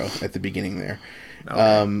Maestro at the beginning there.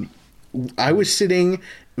 Okay. I was sitting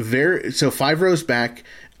So 5 rows back,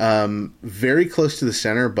 very close to the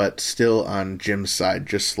center, but still on Jim's side,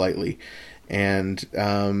 just slightly. And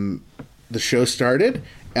the show started.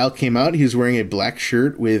 Al came out. He was wearing a black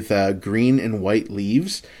shirt with green and white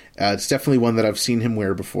leaves. It's definitely one that I've seen him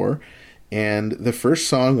wear before. And the first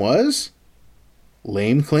song was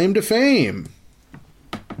Lame Claim to Fame.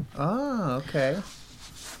 Oh, okay.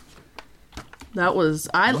 That was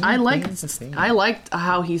I liked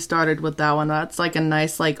how he started with that one. That's like a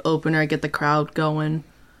nice like opener, get the crowd going.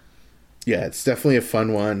 Yeah, it's definitely a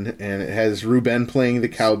fun one, and it has Ruben playing the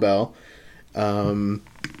cowbell.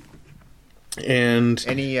 And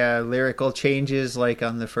any lyrical changes like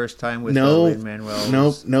on the first time with no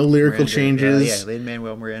Lin-Manuel? No lyrical changes.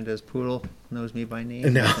 Lin-Manuel Miranda's Poodle knows me by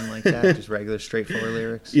name. No. Nothing like that. Just regular straightforward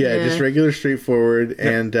lyrics. Yeah, just regular straightforward.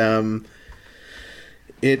 Yep. And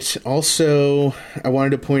it also, I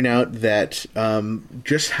wanted to point out that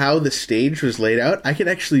just how the stage was laid out, I could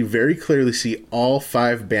actually very clearly see all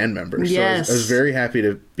 5 band members. Yes. So I was very happy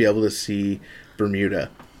to be able to see Bermuda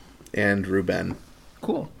and Ruben.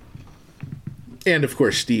 Cool. And, of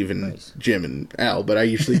course, Steve and Nice. Jim and Al, but I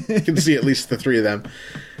usually can see at least the 3 of them.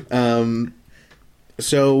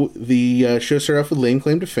 So the show started off with Lame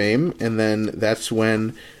Claim to Fame, and then that's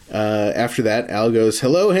when, after that, Al goes,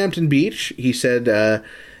 "Hello, Hampton Beach." He said this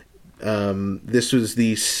was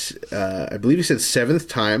the, I believe he said 7th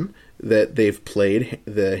time that they've played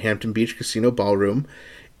the Hampton Beach Casino Ballroom,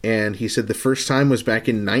 and he said the first time was back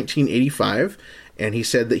in 1985, and he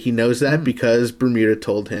said that he knows that because Bermuda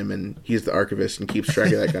told him, and he's the archivist and keeps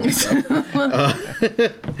track of that kind of stuff.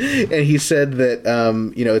 And he said that,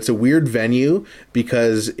 it's a weird venue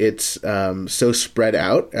because it's so spread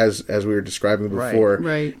out, as we were describing before.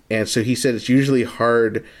 Right. And so he said it's usually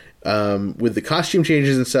hard with the costume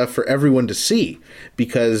changes and stuff for everyone to see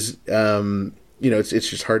because, it's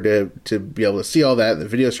just hard to be able to see all that in the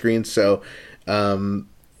video screen. So,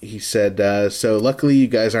 he said, so luckily you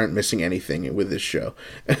guys aren't missing anything with this show.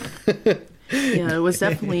 Yeah, it was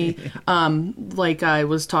definitely like I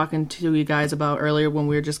was talking to you guys about earlier when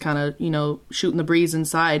we were just kind of, shooting the breeze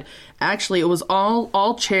inside. Actually, it was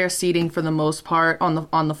all chair seating for the most part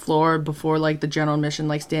on the floor before like the general admission,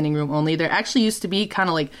 like standing room only. There actually used to be kind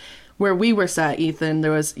of like where we were sat, Ethan,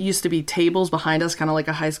 there used to be tables behind us, kind of like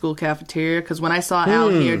a high school cafeteria. Because when I saw Al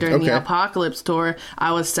here during the Apocalypse tour,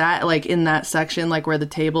 I was sat like in that section, like where the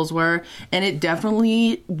tables were, and it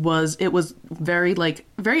definitely was. It was very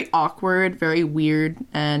very awkward, very weird,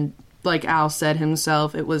 and like Al said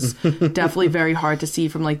himself, it was definitely very hard to see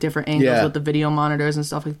from like different angles with the video monitors and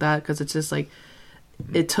stuff like that. Because it's just like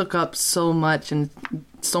it took up so much and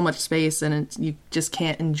so much space, and you just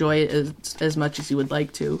can't enjoy it as much as you would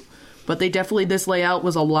like to. But this layout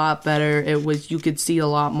was a lot better. You could see a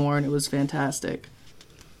lot more, and it was fantastic.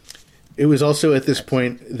 It was also at this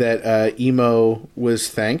point that Emo was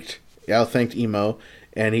thanked. Al thanked Emo,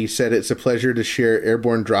 and he said it's a pleasure to share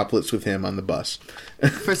airborne droplets with him on the bus.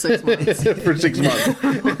 For 6 months. For 6 months.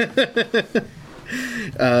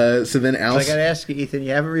 So then Al... So I got to ask you, Ethan, you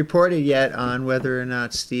haven't reported yet on whether or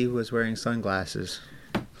not Steve was wearing sunglasses.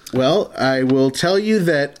 Well, I will tell you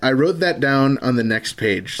that I wrote that down on the next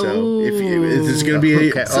page. So if this is going to be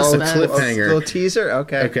a cliffhanger. Little teaser?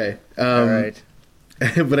 Okay. Okay. All right.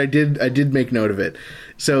 But I did make note of it.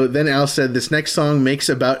 So then Al said, this next song makes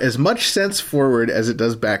about as much sense forward as it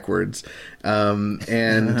does backwards.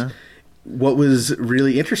 And what was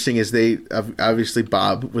really interesting is obviously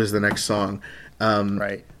Bob was the next song.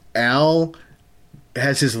 Right. Al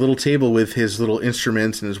has his little table with his little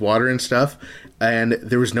instruments and his water and stuff, and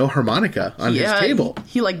there was no harmonica on his table.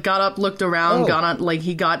 He like got up, looked around,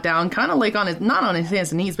 he got down, kind of like not on his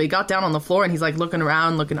hands and knees, but he got down on the floor and he's like looking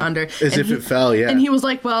around, looking under. As if it fell, yeah. And he was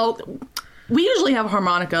like, well, we usually have a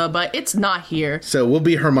harmonica, but it's not here. So we'll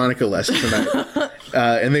be harmonica lesson tonight.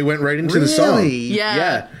 And they went right into the song.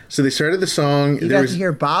 Yeah. So they started the song. You got to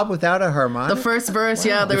hear Bob without a harmonica? The first verse,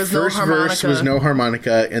 there was no harmonica. The first verse was no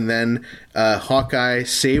harmonica, and then Hawkeye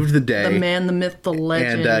saved the day. The man, the myth, the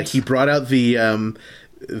legend. And he brought out the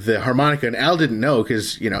harmonica, and Al didn't know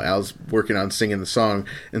because, Al's working on singing the song.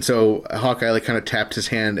 And so Hawkeye kind of tapped his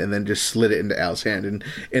hand and then just slid it into Al's hand.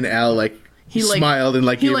 And Al he smiled and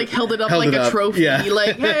he held it up like a trophy. Yeah.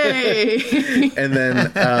 Like, hey. And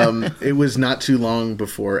then it was not too long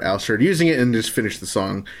before Al started using it and just finished the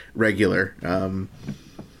song regular.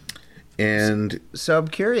 And so I'm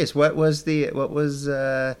curious, what was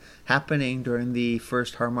happening during the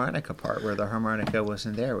first harmonica part where the harmonica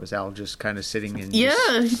wasn't there? Was Al just kind of sitting and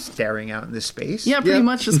just staring out into space? Yeah, pretty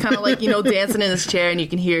much just kind of dancing in his chair, and you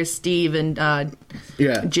can hear Steve and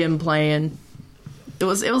Jim playing. It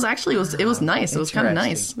was nice. It was kind of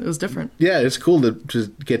nice. It was different. Yeah, it's cool to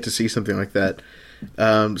get to see something like that.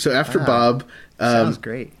 So after Bob, Sounds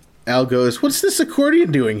great. Al goes, "What's this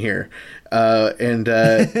accordion doing here?" And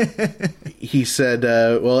he said,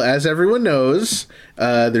 "Well, as everyone knows,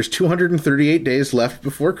 there's 238 days left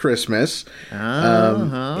before Christmas."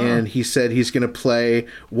 And he said he's going to play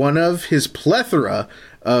one of his plethora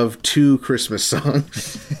of 2 Christmas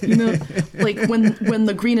songs. You know, like when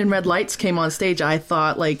the green and red lights came on stage, I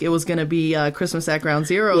thought like it was going to be Christmas at Ground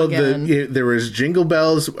Zero again. There was Jingle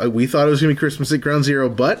Bells. We thought it was going to be Christmas at Ground Zero,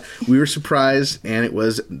 but we were surprised, and it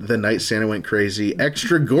was The Night Santa Went Crazy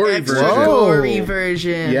extra gory version. Gory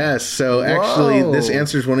version. Yes, so actually, this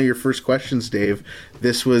answers one of your first questions, Dave.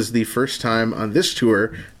 This was the first time on this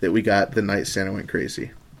tour that we got The Night Santa Went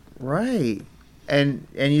Crazy. Right. And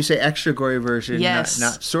you say extra gory version, yes.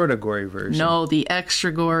 not sort of gory version. No, the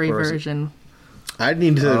extra gory Or is it- version. I'd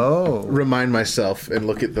need to remind myself and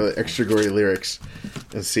look at the extra gory lyrics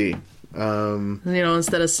and see. You know,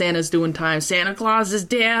 instead of Santa's doing time, Santa Claus is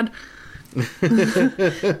dead.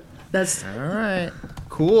 That's All right.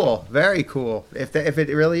 Cool. Very cool. If it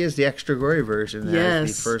really is the extra gory version, that is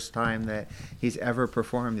Yes. the first time that he's ever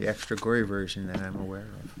performed the extra gory version that I'm aware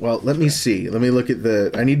of. Well, let me see. Let me look at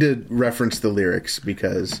I need to reference the lyrics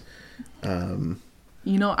because...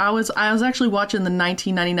 You know, I was actually watching the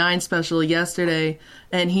 1999 special yesterday,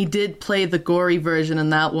 and he did play the gory version in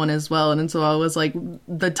that one as well. And so I was like,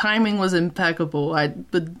 the timing was impeccable.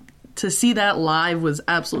 But to see that live was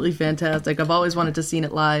absolutely fantastic. I've always wanted to see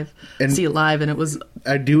it live, and it was.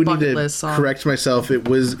 I do need bucket to list song. correct myself. It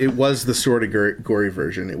was the sort of gory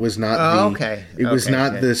version. It was not It was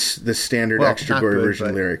not the standard extra not gory good, version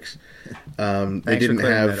but- lyrics. They Thanks didn't for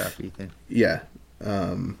clearing have. that up, Ethan. Yeah.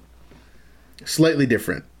 Slightly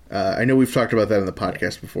different. I know we've talked about that in the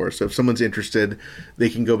podcast before, so if someone's interested, they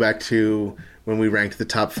can go back to when we ranked the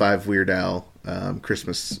top 5 Weird Al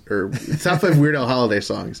Christmas, or top 5 Weird Al holiday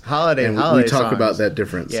songs. Holiday we songs. talk about that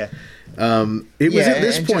difference. Yeah. It was at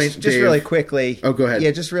this and point, just Dave, really quickly. Oh, go ahead.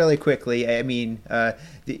 Yeah, just really quickly. I mean,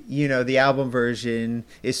 the album version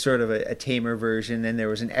is sort of a tamer version. Then there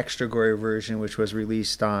was an extra gory version, which was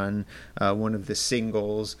released on one of the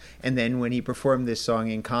singles. And then when he performed this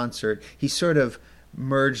song in concert, he sort of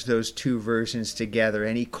merged those 2 versions together,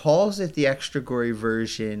 and he calls it the extra gory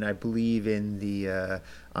version, I believe, in the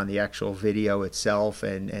on the actual video itself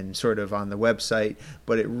and sort of on the website,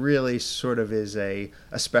 but it really sort of is a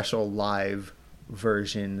special live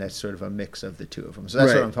version that's sort of a mix of the 2 of them. So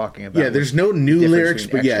that's Right. what I'm talking about. Yeah, there's no new Difference lyrics,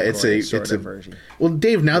 between but yeah, extra it's gory a version. Well,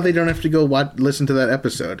 Dave, now they don't have to go listen to that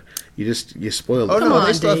episode. You spoiled it. Oh, Come no, on,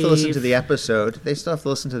 they still have to listen Dave. to the episode. They still have to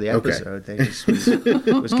listen to the Okay. episode. They just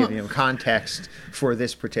was giving them context for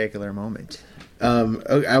this particular moment.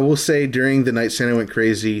 I will say during the Night Santa Went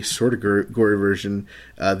Crazy sort of gory version,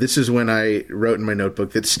 this is when I wrote in my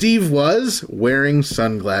notebook that Steve was wearing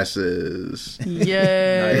sunglasses.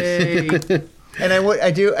 Yay! And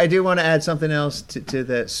I do want to add something else to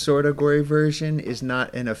the sort of gory version is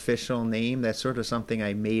not an official name. That's sort of something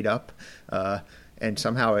I made up, and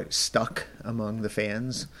somehow it stuck among the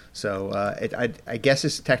fans. So I guess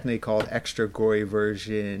it's technically called extra gory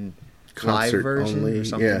version, live Concert version, only, or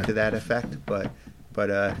something yeah. to that effect. But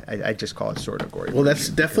I just call it sort of gory. Well, that's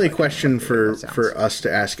version. definitely a question for Sounds. us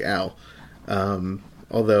to ask Al.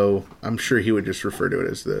 Although I'm sure he would just refer to it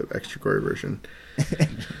as the extra gory version.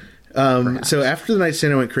 So after the Night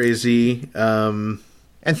Santa Went Crazy,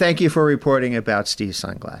 And thank you for reporting about Steve's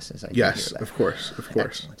sunglasses. I did yes, hear that. of course.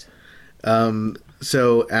 Excellent.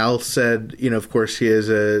 So Al said, of course, he has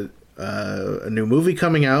a new movie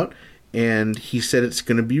coming out, and he said it's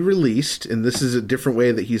going to be released. And this is a different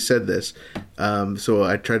way that he said this. So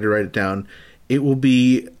I tried to write it down. It will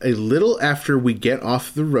be a little after we get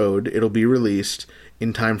off the road. It'll be released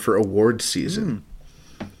in time for award season.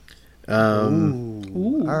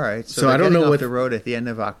 Ooh. All right. So I don't know off what the road at the end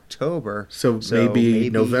of October. So maybe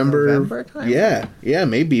November time? Yeah,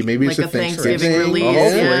 maybe like it's a Thanksgiving release.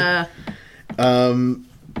 hopefully. Yeah.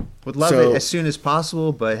 Would love So- it as soon as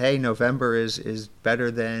possible, but hey, November is better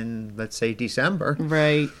than, let's say, December.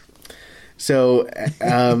 Right. So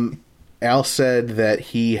Al said that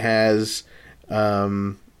he has,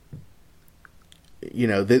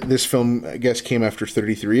 this film, I guess, came after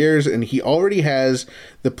 33 years, and he already has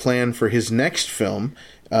the plan for his next film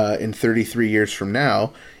in 33 years from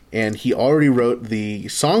now. And he already wrote the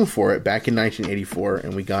song for it back in 1984,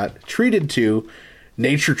 and we got treated to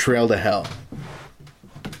Nature Trail to Hell.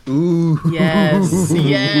 Yes.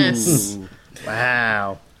 Yes.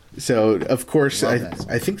 Wow. So, of course, Love I that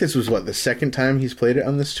song. think this was, the second time he's played it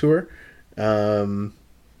on this tour?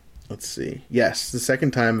 let's see. Yes, the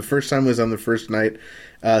second time. The first time was on the first night.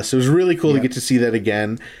 So it was really cool to get to see that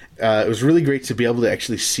again. It was really great to be able to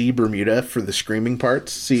actually see Bermuda for the screaming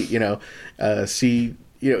parts. See, he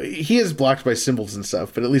is blocked by cymbals and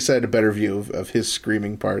stuff, but at least I had a better view of his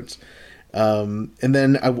screaming parts. And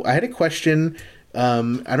then I had a question. I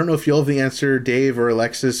don't know if you'll have the answer, Dave or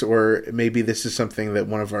Alexis, or maybe this is something that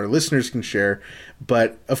one of our listeners can share.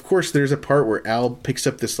 But of course, there's a part where Al picks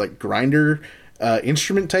up this like grinder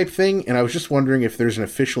instrument type thing, and I was just wondering if there's an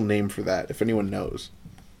official name for that, if anyone knows.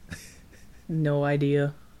 No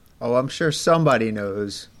idea. Oh, I'm sure somebody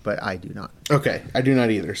knows, but I do not. Okay, I do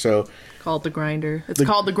not either. So Call it the grinder. It's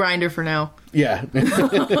called the grinder for now. yeah,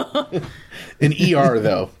 an ER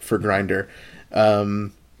though for grinder.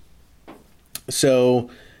 So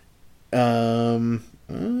I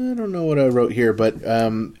don't know what I wrote here, but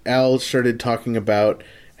Al started talking about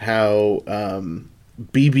how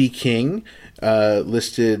B.B. King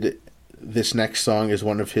listed this next song as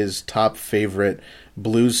one of his top favorite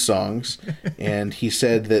blues songs, and he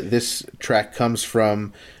said that this track comes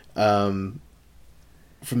from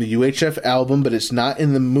the UHF album, but it's not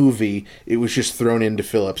in the movie. It was just thrown in to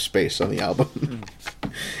fill up space on the album.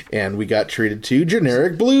 And we got treated to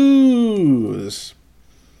Generic Blues.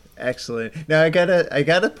 Excellent. Now I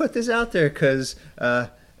gotta put this out there because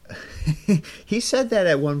he said that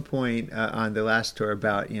at one point on the last tour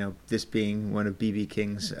about this being one of B.B.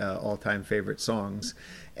 King's all-time favorite songs,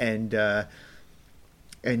 and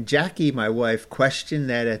Jackie, my wife, questioned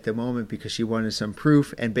that at the moment because she wanted some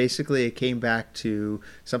proof, and basically it came back to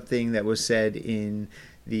something that was said in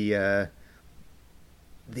the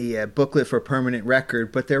booklet for Permanent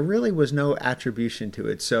Record, but there really was no attribution to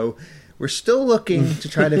it. So we're still looking to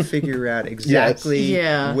try to figure out exactly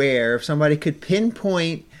where, if somebody could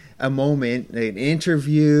pinpoint a moment, an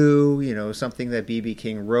interview, something that B.B.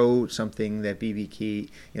 King wrote, something that B.B. King,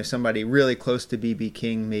 somebody really close to B.B.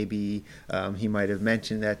 King, maybe he might have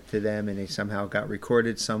mentioned that to them and they somehow got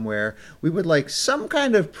recorded somewhere. We would like some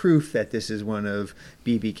kind of proof that this is one of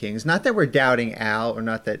B.B. King's. Not that we're doubting Al, or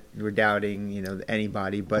not that we're doubting,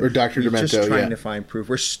 anybody, but or Dr. we're Demento, just trying to find proof.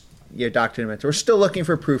 Dr. Demento. We're still looking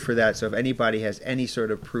for proof for that. So if anybody has any sort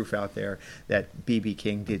of proof out there that B.B.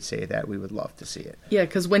 King did say that, we would love to see it. Yeah,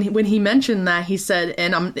 because when he mentioned that, he said,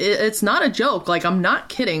 and it's not a joke. Like, I'm not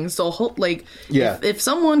kidding. So, if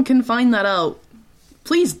someone can find that out,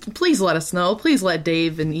 please let us know. Please let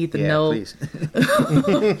Dave and Ethan know. Please.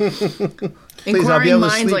 Inquiring I'll be able to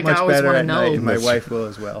minds, sleep like, much I always better want to at know. night, and my wife will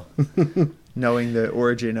as well, knowing the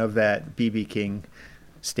origin of that B.B. King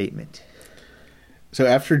statement. So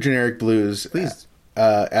after Generic Blues, Please.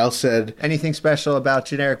 Al said... Anything special about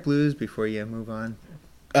Generic Blues before you move on?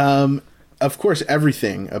 Of course,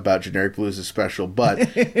 everything about Generic Blues is special,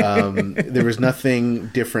 but there was nothing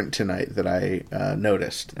different tonight that I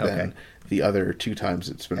noticed than the other two times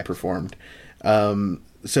it's been performed.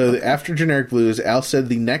 So after Generic Blues, Al said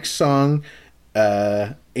the next song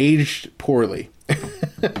aged poorly.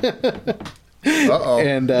 Uh-oh.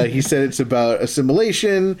 And he said it's about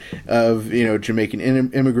assimilation of Jamaican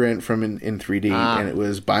immigrant from in 3D, and it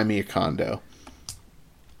was Buy Me a Condo.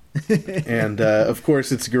 And of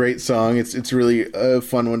course, it's a great song. It's really a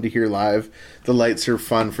fun one to hear live. The lights are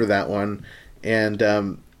fun for that one, and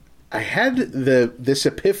I had this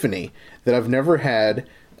epiphany that I've never had,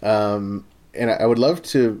 and I would love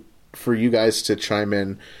for you guys to chime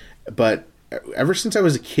in. But ever since I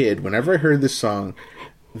was a kid, whenever I heard this song,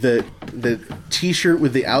 the T-shirt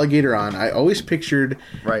with the alligator on, I always pictured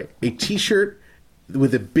a T-shirt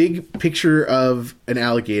with a big picture of an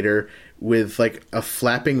alligator with like a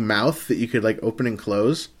flapping mouth that you could like open and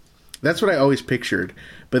close. That's what I always pictured.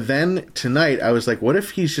 But then tonight I was like, what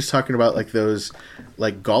if he's just talking about like those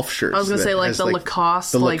like golf shirts? I was gonna say like the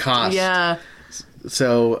Lacoste. The Lacoste. Yeah.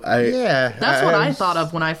 So that's what I thought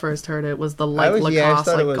of when I first heard it, was the Lacoste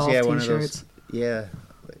golf T-shirts.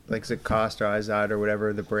 Like Lacoste or Izod or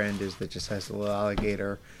whatever the brand is that just has the little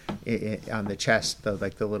alligator on the chest, the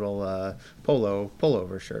little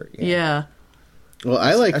pullover shirt. Yeah. Well,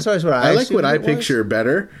 I like what I picture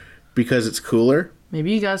better because it's cooler.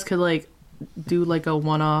 Maybe you guys could like do like a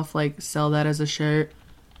one-off, like sell that as a shirt.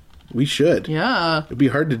 We should. Yeah. It'd be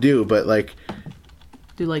hard to do, but like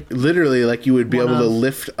do like literally like you would be able to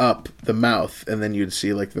lift up the mouth and then you'd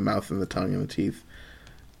see like the mouth and the tongue and the teeth.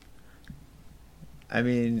 I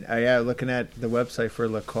mean, looking at the website for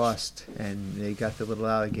Lacoste, and they got the little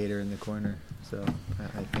alligator in the corner. So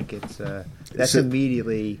I think it's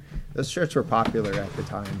immediately, those shirts were popular at the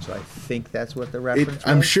time. So I think that's what the reference was.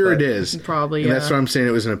 I'm sure it is. Probably, and that's why I'm saying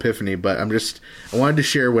it was an epiphany. But I wanted to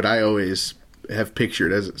share what I always have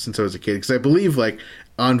pictured since I was a kid, because I believe like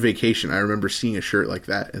on vacation, I remember seeing a shirt like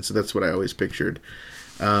that, and so that's what I always pictured.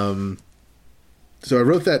 So I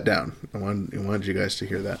wrote that down. I wanted you guys to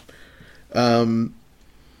hear that.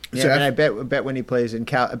 Yeah, and I bet when he plays in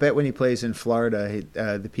Florida,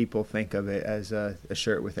 the people think of it as a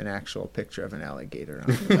shirt with an actual picture of an alligator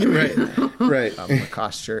on it. Right.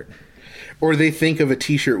 Lacoste shirt. Or they think of a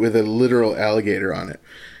T-shirt with a literal alligator on it,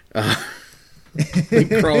 like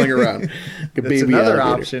crawling around. Like a That's baby another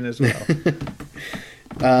alligator. option as well.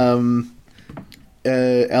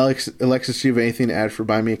 Alexis, do you have anything to add for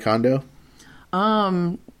Buy Me a Condo?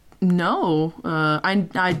 No,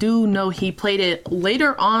 I do know he played it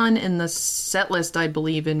later on in the set list, I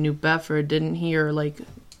believe, in New Bedford, didn't he? Or like,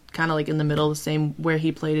 kind of like in the middle of the same where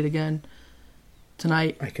he played it again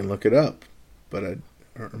tonight. I can look it up, but I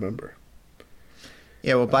don't remember.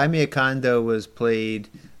 Yeah, well, Buy Me a Condo was played.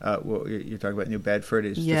 Well, you're talking about New Bedford.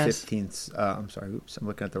 It's Yes. the 15th. I'm sorry, oops, I'm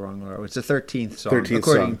looking at the wrong order. It's the 13th song, 13th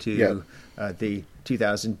according song, to yeah. The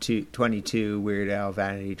 2022 Weird Al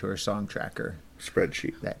Vanity Tour song tracker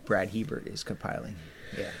Spreadsheet. that Brad Hebert is compiling.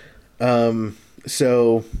 Yeah.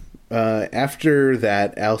 So after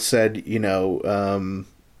that, Al said,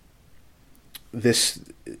 this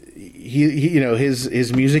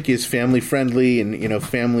his music is family friendly, and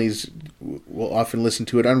families will often listen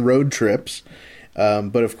to it on road trips.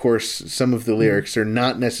 But of course, some of the lyrics are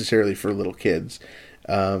not necessarily for little kids,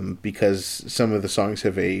 because some of the songs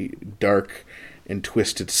have a dark and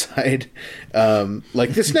twisted side,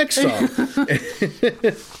 like this next song,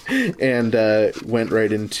 and went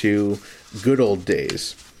right into Good Old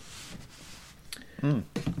Days.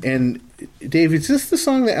 And Dave, is this the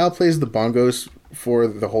song that Al plays the bongos for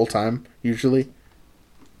the whole time? Usually,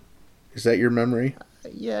 is that your memory?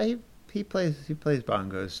 Yeah, he plays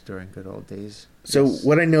bongos during Good Old Days. So Yes.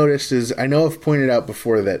 what I noticed is, I know I've pointed out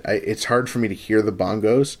before that it's hard for me to hear the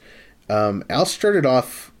bongos. Al started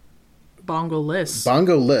off Bongo lists.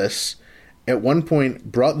 bongo lists. At one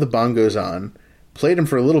point, brought the bongos on, played them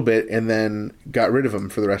for a little bit, and then got rid of them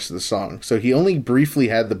for the rest of the song. So he only briefly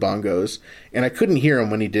had the bongos, and I couldn't hear him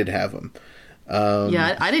when he did have them.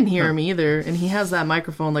 Yeah, I didn't hear him either, and he has that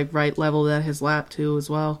microphone like right leveled at his lap too, as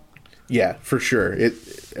well. Yeah, for sure.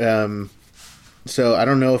 So I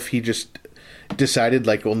don't know if he just decided,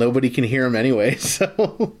 like, well, nobody can hear him anyway,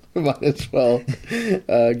 so might as well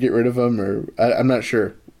get rid of him. Or I'm not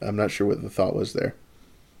sure. I'm not sure what the thought was there.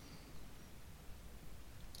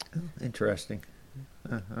 Interesting.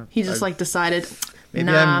 He just decided, Maybe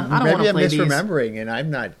nah, I don't want to I'm play these. misremembering, and I'm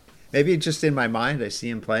not. Maybe just in my mind, I see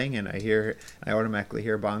him playing, and I automatically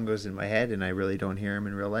hear bongos in my head, and I really don't hear him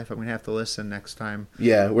in real life. I'm gonna have to listen next time.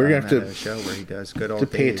 Yeah, we're gonna I'm have at to a show where he does Good Old to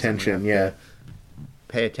Days. pay I'm gonna attention. have Yeah, to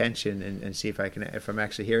pay attention and see if I'm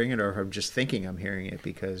actually hearing it, or if I'm just thinking I'm hearing it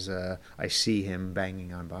because I see him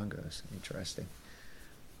banging on bongos. Interesting.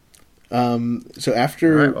 So All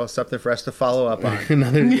after right, well, something for us to follow up on.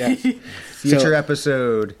 another Future So-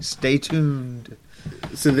 episode. Stay tuned.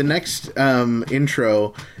 So the next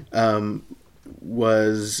intro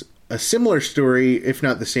was a similar story, if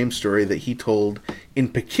not the same story, that he told in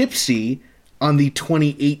Poughkeepsie on the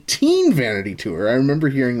 2018 Vanity Tour. I remember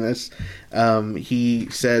hearing this. He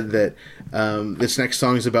said that this next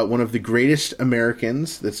song is about one of the greatest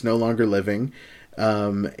Americans that's no longer living.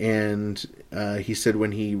 And he said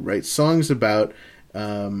when he writes songs about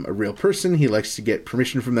a real person, he likes to get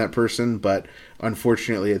permission from that person, but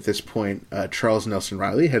unfortunately at this point Charles Nelson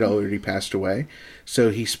Riley had already passed away, so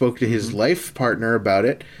he spoke to his life partner about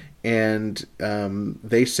it, and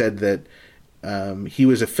they said that he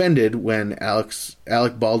was offended when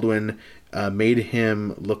Alec Baldwin made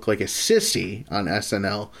him look like a sissy on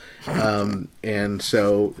SNL, and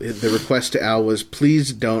so the request to Al was,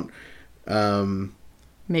 please don't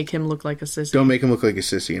Make him look like a sister. don't make him look like a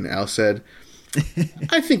sissy. And Al said,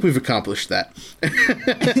 I think we've accomplished that.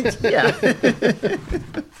 Yeah.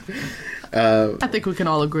 I think we can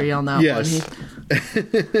all agree on that Yes.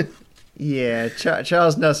 one. Yeah,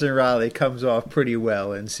 Charles Nelson Riley comes off pretty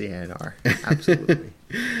well in CNR. Absolutely.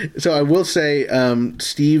 So I will say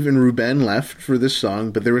Steve and Ruben left for this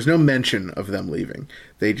song, but there was no mention of them leaving.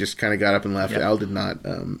 They just kind of got up and left. Yep. Al did not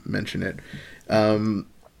mention it.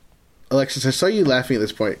 Alexis, I saw you laughing at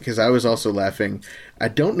this point because I was also laughing. I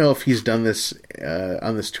don't know if he's done this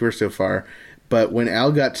on this tour so far, but when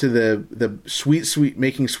Al got to the sweet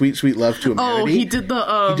making sweet love to humanity, Oh, he did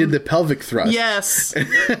the pelvic thrust. Yes.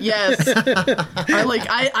 Yes.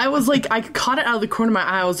 I was like, I caught it out of the corner of my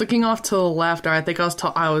eye. I was looking off to the left, or I think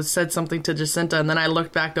I was said something to Jacinta, and then I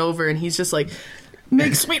looked back over, and he's just like,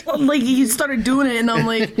 make sweet love. Like, he started doing it, and I'm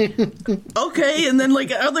like, okay. And then, like,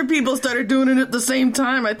 other people started doing it at the same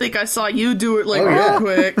time. I think I saw you do it, like, Oh, real yeah.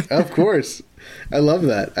 quick. Of course. I love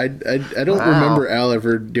that. I don't remember Al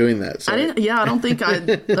ever doing that. So. I didn't. Yeah, I don't think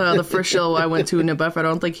the first show I went to in New Bedford, I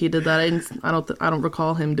don't think he did that. I don't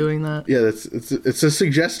recall him doing that. Yeah, it's a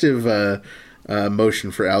suggestive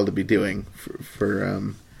motion for Al to be doing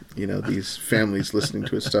for these families listening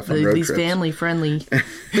to his stuff on road These trips. family-friendly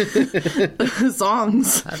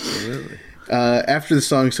songs. Absolutely. After the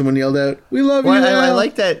song, someone yelled out, "We love you, Well, Al!" I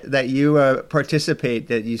like that you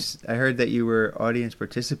participate. I heard that you were audience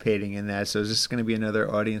participating in that. So is this going to be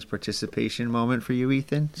another audience participation moment for you,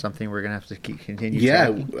 Ethan? Something we're going to have to continue. Yeah,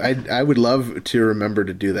 tracking? I would love to remember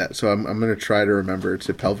to do that. So I'm going to try to remember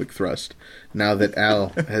to pelvic thrust now that Al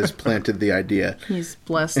has planted the idea. He's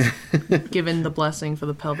blessed, given the blessing for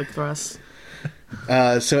the pelvic thrust.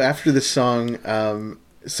 So after the song,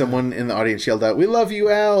 someone in the audience yelled out, "We love you,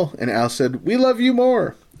 Al!" And Al said, "We love you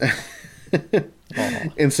more."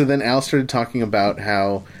 And so then Al started talking about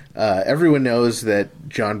how everyone knows that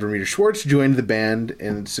John Bermuda Schwartz joined the band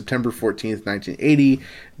in September 14th, 1980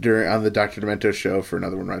 on the Dr. Demento show for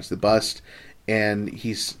Another One Rides the Bus. And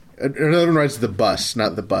Another One Rides the Bus,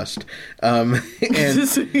 not the bust. And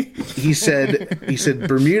he said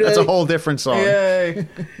Bermuda. That's a whole different song. Yay.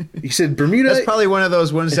 He said Bermuda. That's probably one of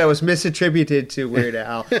those ones that was misattributed to Weird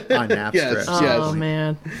Al on Napster. Yes. Oh,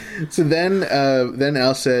 man. So then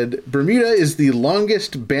Al said, "Bermuda is the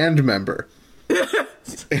longest band member."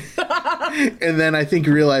 And then I think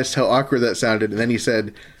he realized how awkward that sounded, and then he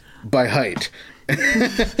said, "By height."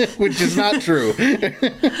 Which is not true.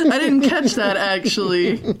 I didn't catch that,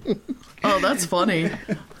 actually. Oh, that's funny.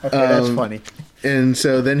 Okay, that's funny. And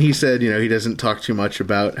so then he said, he doesn't talk too much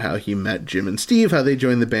about how he met Jim and Steve, how they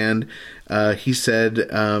joined the band. He said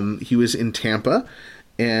he was in Tampa,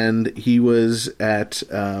 and he was at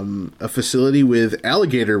a facility with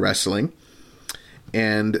alligator wrestling.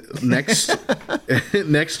 And next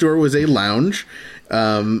door was a lounge,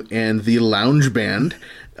 and the lounge band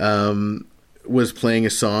was playing a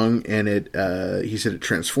song, and he said it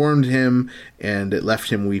transformed him, and it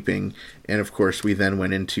left him weeping. And of course, we then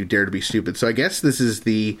went into Dare to Be Stupid. So I guess this is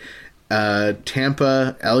the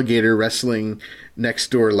Tampa Alligator Wrestling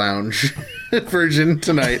Next Door Lounge version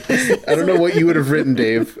tonight. I don't know what you would have written,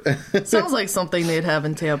 Dave. Sounds like something they'd have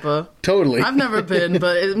in Tampa. Totally. I've never been,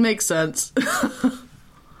 but it makes sense.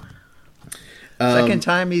 Second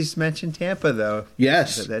time he's mentioned Tampa, though.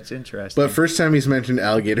 Yes. So that's interesting. But first time he's mentioned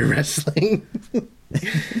alligator wrestling.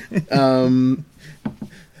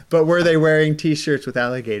 But were they wearing T-shirts with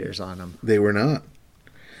alligators on them? They were not.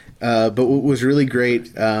 But what was really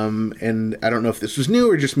great, and I don't know if this was new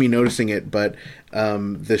or just me noticing it, but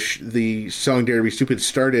the song Dare to Be Stupid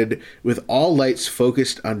started with all lights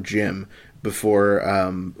focused on Jim before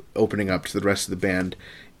opening up to the rest of the band.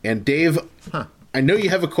 And Dave, I know you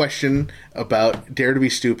have a question about Dare to Be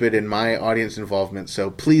Stupid and my audience involvement,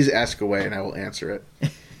 so please ask away and I will answer it.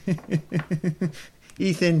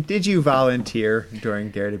 Ethan, did you volunteer during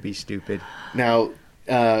Dare to Be Stupid? Now,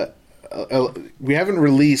 we haven't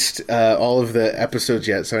released all of the episodes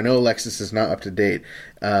yet, so I know Alexis is not up to date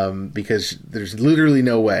because there's literally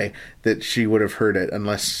no way that she would have heard it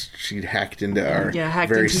unless she'd hacked into our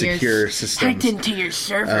very secure systems. Hacked into your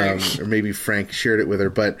servers. Or maybe Frank shared it with her.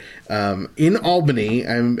 But in Albany,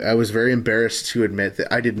 I was very embarrassed to admit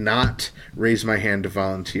that I did not raise my hand to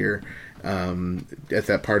volunteer at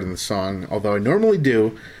that part of the song, although I normally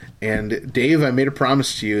do. And Dave, I made a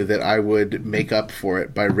promise to you that I would make up for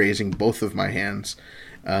it by raising both of my hands.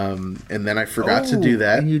 And then I forgot to do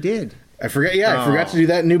that. And you did. I forgot to do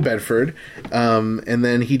that in New Bedford. And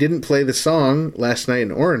then he didn't play the song last night in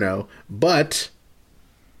Orono, but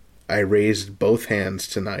I raised both hands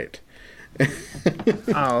tonight.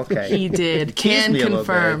 Oh, okay. He did. Can me a little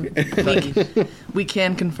confirm. We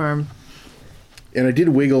can confirm. And I did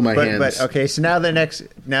wiggle my hands. But okay, so now the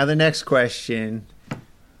next question: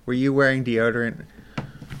 were you wearing deodorant?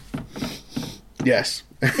 Yes.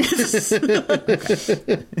 Get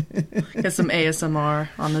some ASMR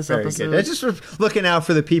on this Very episode. good. I just looking out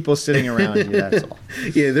for the people sitting around you. That's all.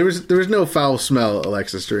 Yeah, there was no foul smell,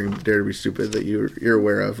 Alexis, during Dare to Be Stupid that you're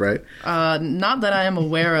aware of, right? Not that I am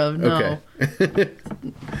aware of. No. Okay.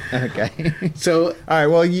 Okay. So, all right.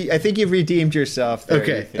 Well, I think you've redeemed yourself. There,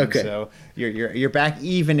 Okay, Ethan, okay. So you're back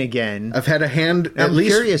even again. I've had a hand at I'm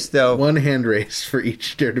least curious, though. one hand raised for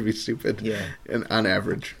each Dare to Be Stupid. Yeah. And on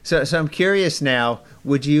average. So I'm curious now.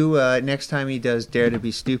 Would you next time he does Dare to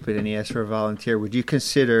Be Stupid and he asks for a volunteer, would you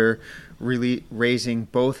consider really raising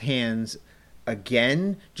both hands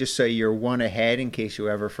again, just so you're one ahead in case you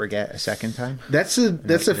ever forget a second time? That's a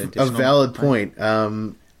additional valid time. point.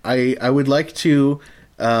 I would like to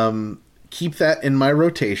keep that in my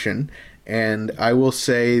rotation, And I will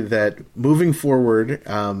say that moving forward,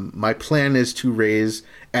 my plan is to raise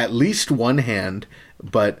at least one hand,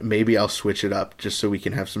 but maybe I'll switch it up just so we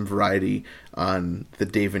can have some variety on the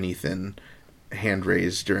Dave and Ethan hand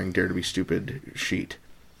raise during Dare to Be Stupid sheet.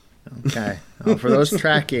 Okay. For those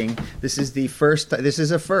tracking, this is the first. This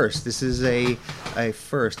is a first. This is a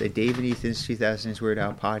first. A Dave and Ethan's 2000s Weird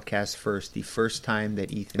Al podcast first. The first time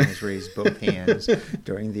that Ethan has raised both hands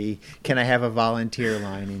during the "Can I have a volunteer"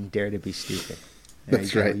 line in Dare to Be Stupid.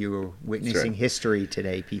 That's right. You were witnessing history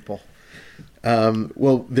today, people.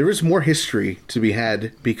 Well, there is more history to be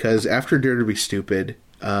had because after Dare to Be Stupid,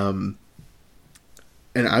 and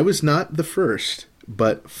I was not the first,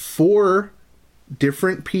 but 4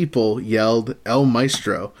 different people yelled El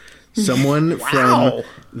Maestro. Someone from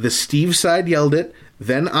the Steve side yelled it,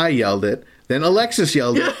 then I yelled it, then Alexis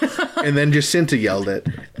yelled it, and then Jacinta yelled it.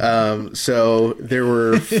 So there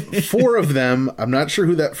were 4 of them. I'm not sure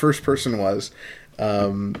who that first person was,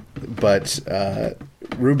 but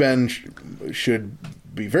Ruben should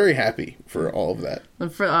be very happy for all of that.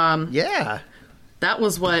 And for, Yeah. that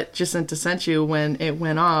was what Jacinta sent you when it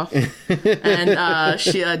went off. And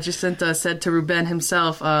Jacinta said to Ruben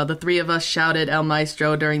himself, the 3 of us shouted El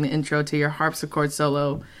Maestro during the intro to your harpsichord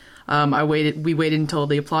solo. We waited until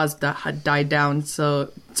the applause had died down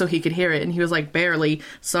so he could hear it. And he was like, barely.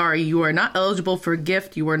 Sorry, you are not eligible for a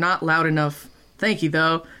gift. You were not loud enough. Thank you,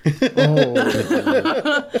 though.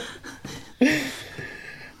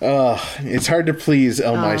 It's hard to please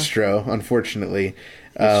El Maestro, unfortunately.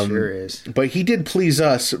 It sure is. But he did please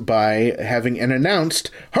us by having an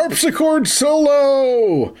announced harpsichord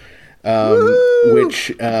solo,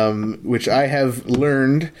 which I have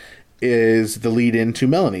learned is the lead in to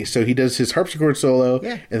Melanie. So he does his harpsichord solo,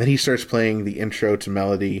 and then he starts playing the intro to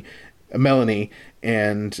Melanie,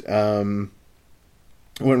 and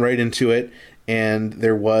went right into it. And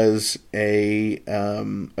there was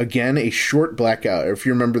again a short blackout. If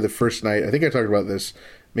you remember the first night, I think I talked about this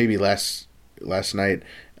maybe last night,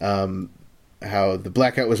 how the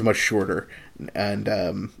blackout was much shorter, and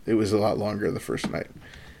it was a lot longer the first night.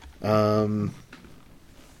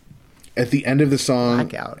 At the end of the song,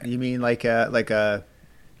 Blackout. You mean like a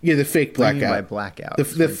yeah, the fake blackout. What do you mean by blackout?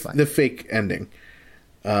 The fake ending.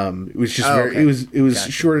 It was just okay. It was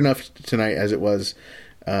Gotcha. short enough tonight as it was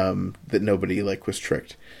that nobody was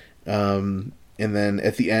tricked. And then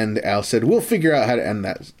at the end, Al said, "We'll figure out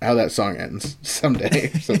how that song ends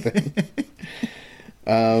someday," or something.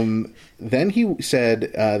 Then he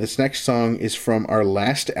said, "This next song is from our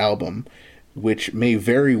last album, which may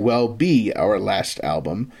very well be our last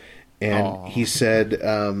album." And he said,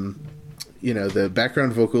 the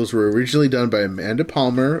background vocals were originally done by Amanda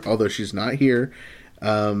Palmer, although she's not here.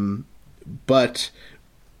 But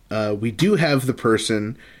we do have the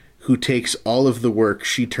person who takes all of the work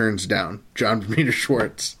she turns down, John Bermuda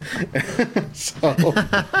Schwartz.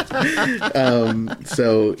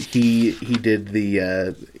 So he did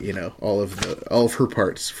the all of her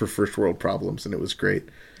parts for First World Problems, and it was great.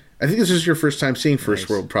 I think this is your first time seeing First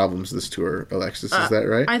World Problems this tour, Alexis. Is that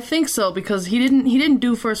right? I think so, because he didn't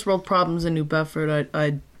do First World Problems in New Bedford,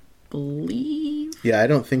 I believe. Yeah, I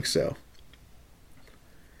don't think so.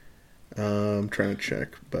 I'm trying to check,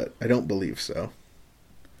 but I don't believe so.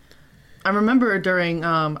 I remember during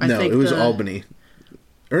it was Albany.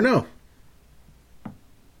 Or no.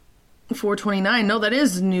 429. No, that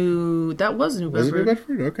was New Bedford. Was it New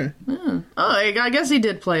Bedford? Okay. Yeah. Oh, I guess he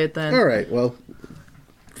did play it then. All right, well,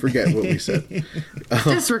 forget what we said.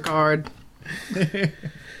 Disregard.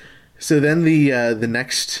 So then the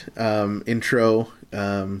next intro,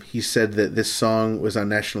 he said that this song was on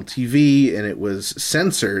national TV and it was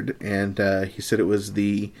censored, and he said it was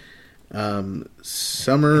the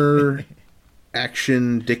summer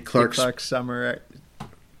action Dick Clark's summer.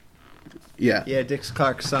 Yeah, Dick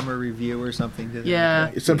Clark's summer review or something. Yeah.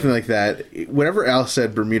 Something like that. Whatever Al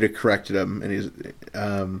said, Bermuda corrected him, and he's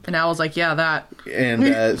and Al was like, "Yeah, that."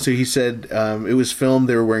 And so he said it was filmed.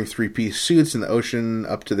 They were wearing 3-piece suits in the ocean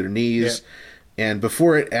up to their knees, and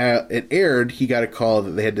before it aired, he got a call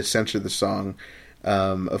that they had to censor the song.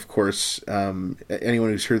 Of course, anyone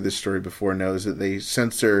who's heard this story before knows that they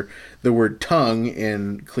censor the word tongue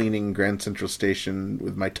in cleaning Grand Central Station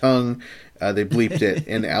with my tongue. They bleeped it,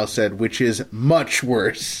 and Al said, which is much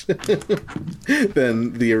worse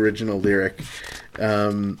than the original lyric.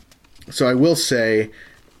 So I will say,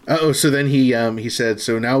 so then he said,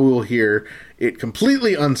 so now we will hear it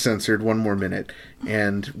completely uncensored, one more minute.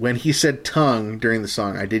 And when he said tongue during the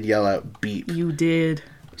song, I did yell out beep. You did.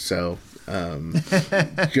 So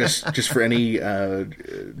just for any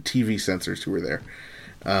TV censors who were there,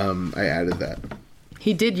 I added that.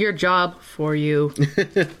 He did your job for you.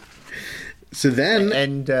 So then,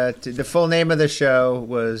 And the full name of the show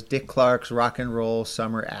was Dick Clark's Rock and Roll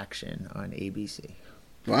Summer Action on ABC.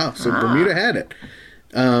 wow, so Bermuda had it.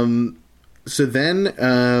 So then,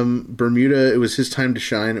 Bermuda, it was his time to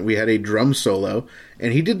shine. We had a drum solo,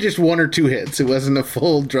 and he did just one or two hits. It wasn't a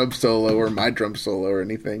full drum solo or my drum solo or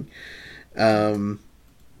anything. Second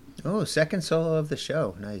solo of the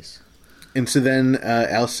show. Nice. And so then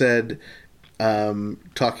Al said,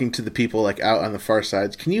 talking to the people like out on the far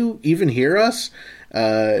sides, "Can you even hear us?"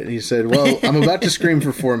 He said, "Well, I'm about to scream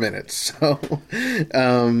for 4 minutes." So,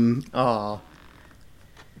 Aw.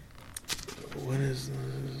 what is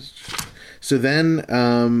this? So then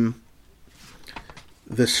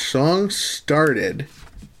the song started.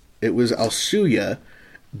 It was Alsuya,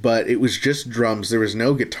 but it was just drums. There was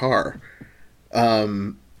no guitar.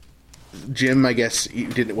 Jim, I guess,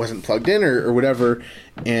 wasn't plugged in or whatever,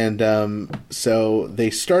 and so they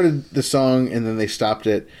started the song and then they stopped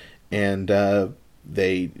it, and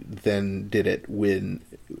they then did it when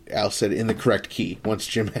Al said in the correct key once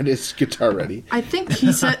Jim had his guitar ready. I think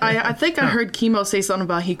he said. I think I heard Chemo say something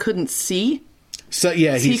about he couldn't see. So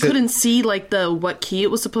yeah, He said, couldn't see like what key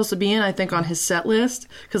it was supposed to be in. I think on his set list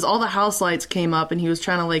because all the house lights came up and he was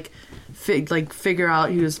trying to figure out.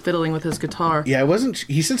 He was fiddling with his guitar. Yeah, it wasn't.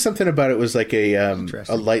 He said something about it was like a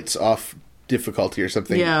lights off difficulty or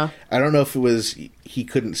something. Yeah. I don't know if it was he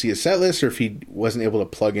couldn't see his set list or if he wasn't able to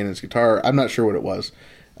plug in his guitar. I'm not sure what it was.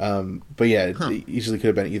 But yeah, it easily could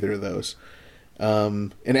have been either of those.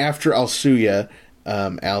 And after Alsuya,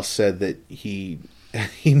 Al said that he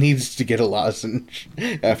needs to get a lozenge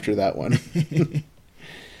after that one.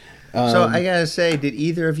 So I gotta say, did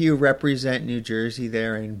either of you represent New Jersey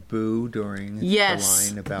there and boo during Yes.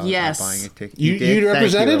 the line about Yes. buying a ticket? You did?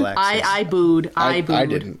 represented? Thank you, Alexis. I booed. I booed. I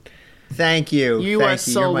didn't. Thank you. You Thank are you.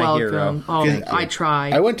 so You're my welcome. hero. Oh, Thank you. I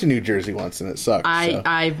tried. I went to New Jersey once and it sucked. so.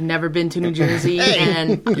 I've never been to New Jersey, Hey,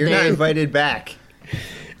 and you're not they- invited back.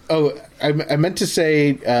 Oh, I meant to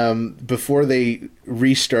say before they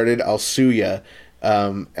restarted Alsuya,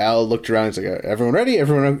 Al looked around and was like, "Everyone ready?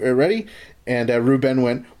 Everyone ready?" And Ruben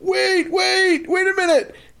went, "Wait a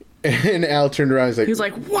minute!" And Al turned around and was he was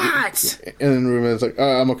like, "What?" and then Ruben was like,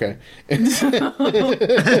 "Oh, I'm okay."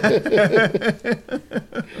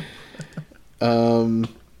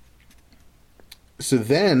 So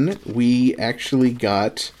then we actually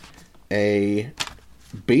got a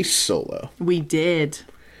bass solo. We did.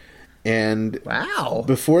 And Wow.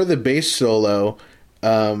 before the bass solo,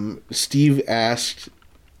 Steve asked,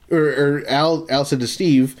 or Al said to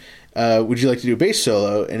Steve, "Would you like to do a bass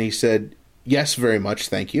solo?" And he said, "Yes, very much,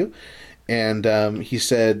 thank you." And he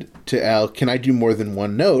said to Al, "Can I do more than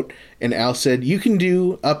one note?" And Al said, "You can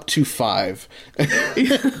do up to 5."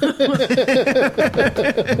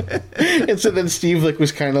 And so then Steve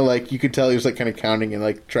was kind of like, you could tell he was kind of counting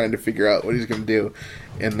and trying to figure out what he's going to do.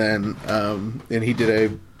 And then and he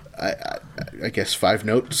did I guess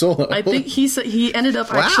 5-note solo. I think he said he ended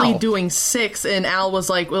up actually Wow. doing 6, and Al was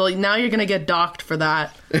like, "Well, now you're gonna get docked for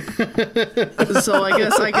that." So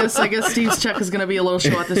I guess Steve's check is gonna be a little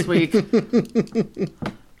short this week.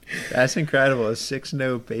 That's incredible. A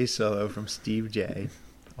 6-note bass solo from Steve J.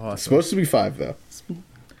 Awesome. Supposed to be 5 though.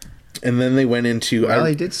 And then they went into Well,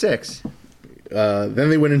 he did 6. then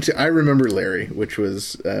they went into I Remember Larry, which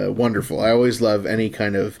was wonderful. I always love any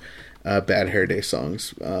kind of Bad Hair Day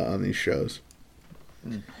songs on these shows.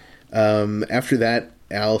 After that,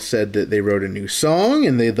 Al said that they wrote a new song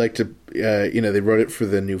and they'd like to, they wrote it for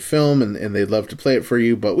the new film and they'd love to play it for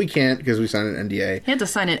you, but we can't because we signed an NDA. He had to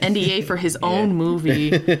sign an NDA for his own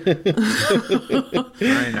movie.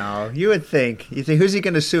 I know. You would think. You think, who's he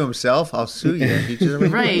going to sue himself? I'll sue you. He just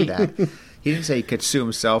already Right. did that. He didn't say he could sue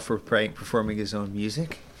himself for performing his own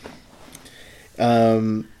music.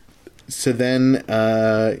 So then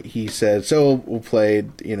he said, "So we'll play,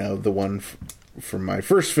 the one from my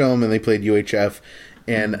first film," and they played UHF.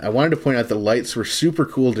 And I wanted to point out the lights were super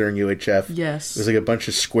cool during UHF. Yes. It was like a bunch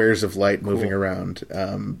of squares of light moving around.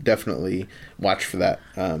 Definitely watch for that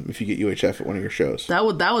if you get UHF at one of your shows. That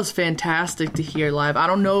was fantastic to hear live. I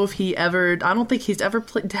don't know if I don't think he's ever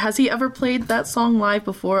played. Has he ever played that song live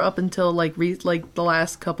before? Up until the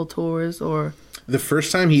last couple tours, or The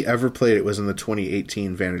first time he ever played it was in the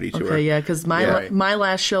 2018 Vanity Tour. okay, yeah, because Yeah. my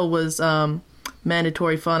last show was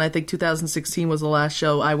Mandatory Fun. I think 2016 was the last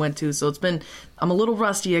show I went to. So I'm a little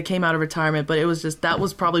rusty. I came out of retirement, but that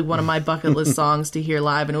was probably one of my bucket list songs to hear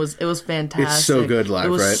live, and it was fantastic. It's so good live, It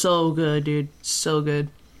was right? so good, dude. So good.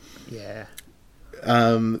 Yeah.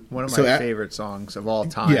 Um, One of so my a- favorite songs of all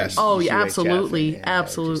time. Yes. Oh, is yeah, UHF, absolutely. and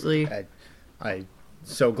Absolutely. I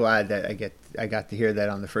so glad that I got to hear that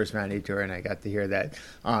on the first Vanity tour, and I got to hear that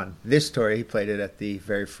on this tour. He played it at the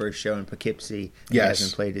very first show in Poughkeepsie. He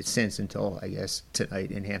hasn't played it since until, I guess,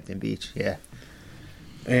 tonight in Hampton Beach. Yeah.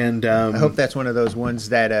 And I hope that's one of those ones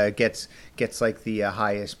that gets like the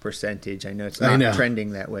highest percentage. I know it's not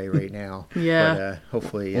trending that way right now. Yeah. But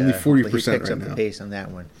hopefully only 40% he picks right up now. the pace on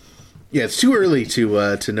that one. Yeah, it's too early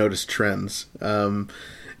to notice trends.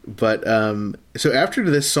 But so after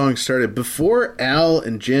this song started, before Al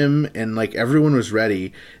and Jim and like everyone was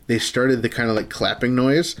ready, they started the kind of like clapping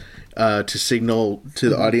noise to signal to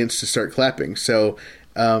the audience to start clapping. So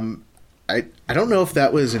I don't know if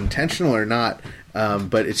that was intentional or not,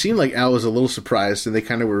 but it seemed like Al was a little surprised, and they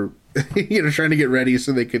kind of were trying to get ready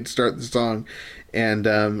so they could start the song.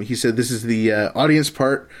 And he said, this is the audience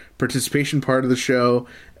participation part of the show.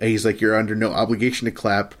 And he's like, you're under no obligation to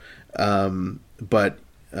clap, but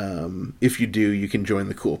if you do, you can join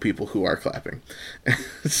the cool people who are clapping.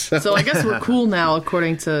 So I guess we're cool now,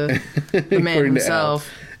 according to the man himself.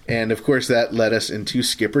 And of course, that led us into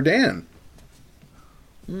Skipper Dan.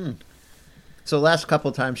 So last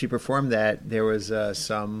couple times she performed that, there was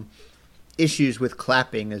some issues with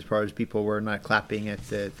clapping as far as people were not clapping at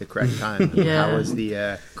the correct time. Yeah. How was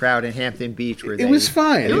the crowd in Hampton Beach? Were It was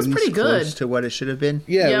fine. It was pretty good. Close to what it should have been?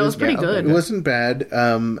 Yeah, it was pretty good. It wasn't bad.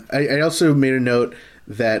 I also made a note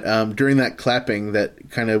that during that clapping that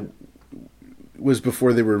kind of was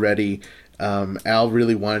before they were ready, Al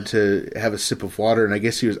really wanted to have a sip of water, and I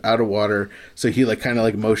guess he was out of water, so he kind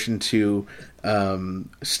of motioned to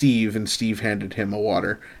Steve, and Steve handed him a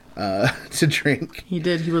water to drink. He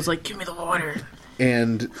did. He was like, give me the water.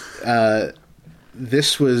 And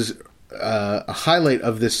this was a highlight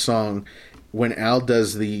of this song when Al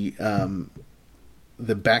does the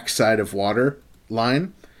backside of water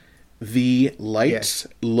line. The lights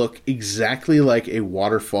look exactly like a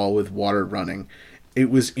waterfall with water running. It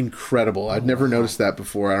was incredible. I'd never noticed that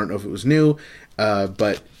before. I don't know if it was new,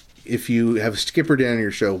 but if you have Skipper Dan on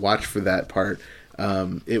your show, watch for that part.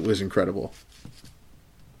 It was incredible.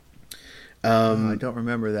 I don't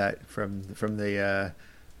remember that from the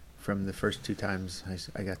first two times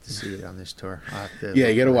I got to see it on this tour. Yeah,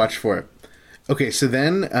 you got to watch for it. Okay, so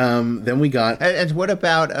then we got... And what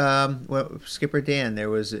about Skipper Dan? There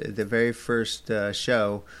was the very first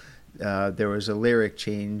show, there was a lyric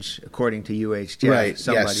change according to UHF. Right,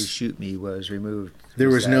 Somebody yes. Shoot Me was removed.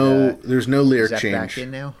 There's no lyric is that change. back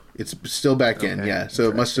in now? It's still back in, Okay, yeah. So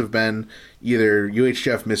it must have been either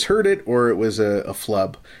UHF misheard it or it was a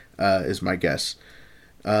flub, is my guess.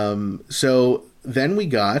 So then we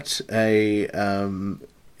got a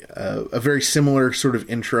very similar sort of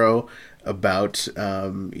intro about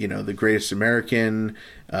the Greatest American,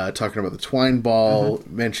 talking about the twine ball,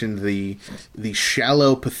 mentioned the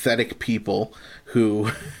shallow, pathetic people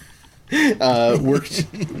who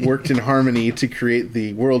worked in harmony to create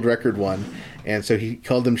the world record one. And so he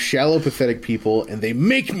called them shallow, pathetic people, and they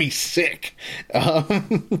make me sick,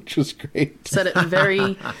 which was great. Said it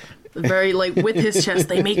very, very with his chest.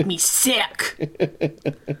 They make me sick.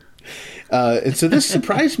 And so this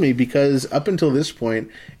surprised me because up until this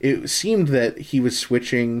point, it seemed that he was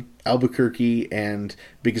switching Albuquerque and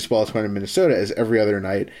Biggest Ball of Twine in Minnesota as every other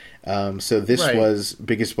night. So this was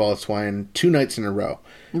Biggest Ball of Twine 2 nights in a row.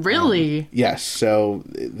 Really? Yes. So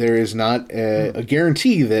there is not a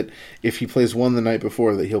guarantee that if he plays one the night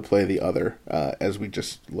before that he'll play the other, as we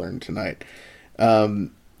just learned tonight.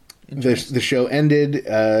 The show ended,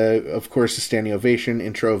 of course, a standing ovation,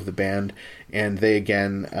 intro of the band, and they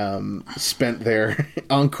again spent their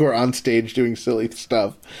encore on stage doing silly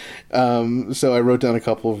stuff. So I wrote down a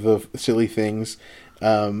couple of the silly things.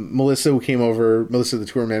 Melissa, the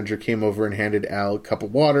tour manager, came over and handed Al a cup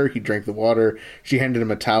of water. He drank the water. She handed him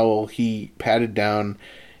a towel. He patted down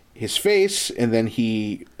his face, and then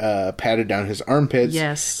he patted down his armpits.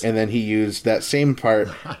 Yes. And then he used that same part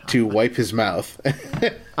to wipe his mouth.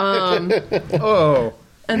 Oh.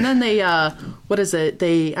 And then they,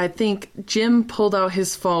 I think Jim pulled out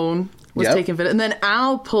his phone, was taking video, and then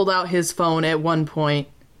Al pulled out his phone at one point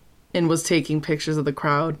and was taking pictures of the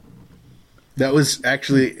crowd. That was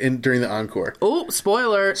actually during the encore. Oh,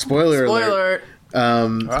 spoiler alert.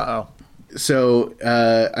 Uh-oh. So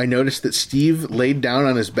I noticed that Steve laid down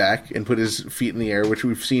on his back and put his feet in the air, which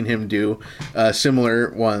we've seen him do,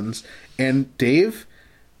 similar ones. And Dave,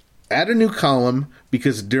 add a new column,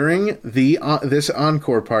 because during this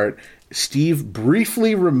encore part, Steve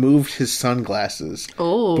briefly removed his sunglasses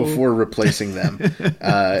before replacing them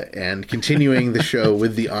and continuing the show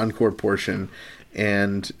with the encore portion.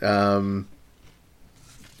 And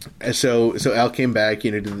So Al came back,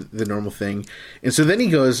 did the normal thing. And so then he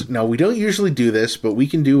goes, "No, we don't usually do this, but we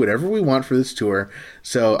can do whatever we want for this tour.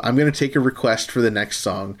 So I'm going to take a request for the next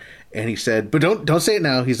song." And he said, "But don't say it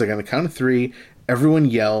now." He's like, "On the count of 3, everyone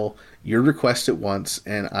yell your request at once,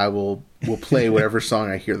 and I will play whatever song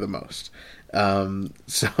I hear the most."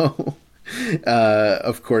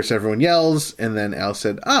 Of course, everyone yells, and then Al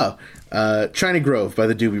said, China Grove by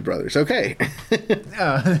the Doobie Brothers. Okay.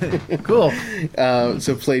 Cool.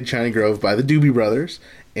 So played China Grove by the Doobie Brothers,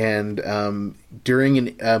 and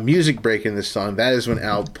during a music break in this song, that is when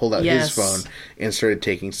Al pulled out his phone and started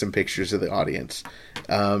taking some pictures of the audience.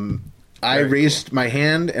 I raised my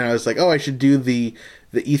hand, and I was like, I should do the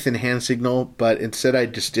Ethan hand signal, but instead I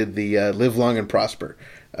just did the Live Long and Prosper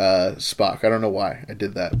Spock. I don't know why I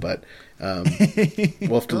did that, but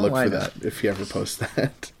we'll have to look for that if you ever post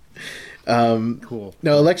that. Cool.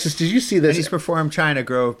 No, Alexis, did you see this? And he's performed China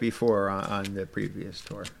Grove before on the previous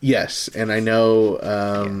tour. Yes, and I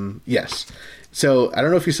know, yes. So, I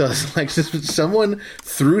don't know if you saw this, Alexis, but someone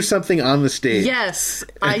threw something on the stage. Yes,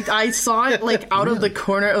 I saw it out of the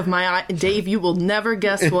corner of my eye. Dave, you will never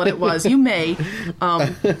guess what it was. You may,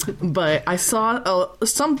 but I saw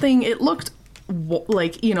something. It looked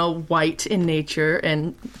white in nature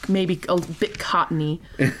and maybe a bit cottony,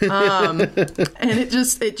 and it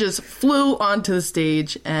just flew onto the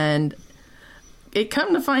stage, and it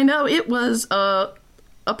come to find out it was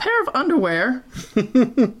a pair of underwear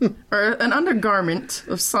or an undergarment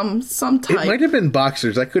of some type. It might have been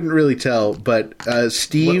boxers. I couldn't really tell, but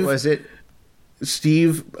Steve, what was it?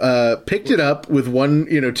 Steve picked it up with one,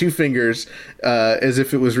 2 fingers, as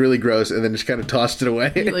if it was really gross, and then just kind of tossed it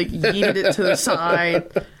away. He yeeted it to the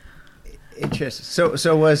side. Interesting.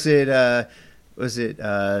 So was it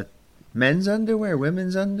men's underwear,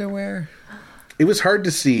 women's underwear? It was hard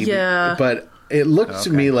to see, yeah, but it looked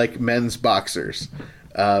to me like men's boxers.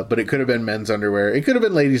 But it could have been men's underwear. It could have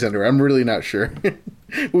been ladies' underwear. I'm really not sure.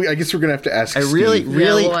 I guess we're gonna have to ask. I really, Steve.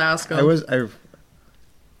 we'll ask him.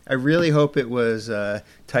 I really hope it was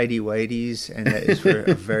tidy whities, and that is for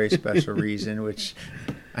a very special reason, which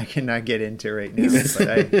I cannot get into right now. But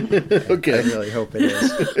I really hope it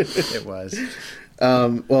is. It was.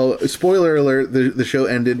 Well, spoiler alert: the show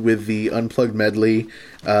ended with the unplugged medley,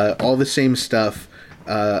 all the same stuff.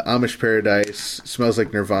 Amish Paradise, Smells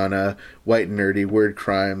Like Nirvana, White and Nerdy, Word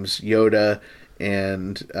Crimes, Yoda,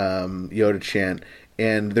 and Yoda Chant.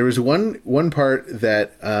 And there was one part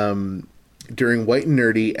that during White and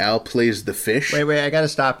Nerdy, Al plays the fish. Wait, I gotta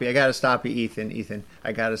stop you, Ethan.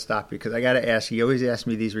 I gotta stop you, because I gotta ask you. You always ask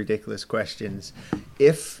me these ridiculous questions.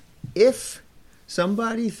 If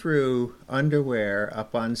somebody threw underwear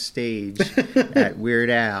up on stage at Weird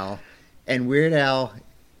Al, and Weird Al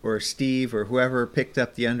or Steve or whoever picked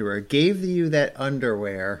up the underwear gave you that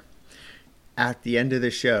underwear at the end of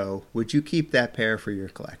the show, would you keep that pair for your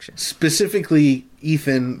collection? Specifically,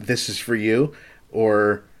 Ethan, this is for you,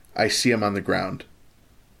 or I see him on the ground.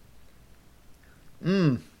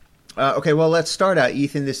 Okay, well, let's start out.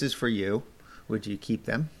 Ethan, this is for you. Would you keep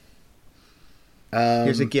them?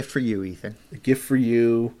 Here's a gift for you, Ethan. A gift for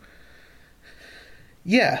you.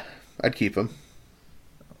 Yeah, I'd keep them.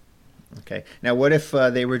 Okay. Now, what if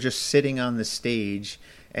they were just sitting on the stage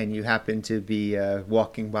and you happened to be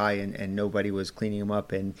walking by and nobody was cleaning them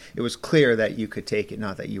up, and it was clear that you could take it,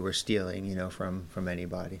 not that you were stealing, from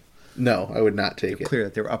anybody? No, I would not take it. Clear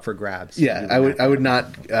that they were up for grabs. Yeah, I would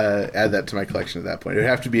not add that to my collection at that point. It would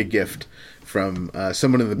have to be a gift from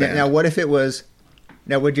someone in the band. Now, what if it was?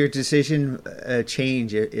 Now, would your decision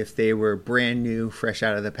change if they were brand new, fresh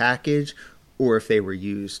out of the package, or if they were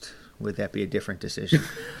used? Would that be a different decision?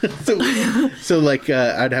 so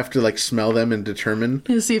I'd have to smell them and determine.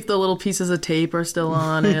 See if the little pieces of tape are still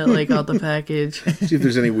on it, out the package. See if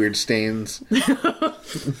there's any weird stains.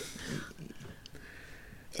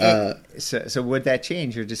 So would that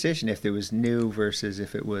change your decision if it was new versus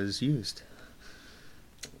if it was used?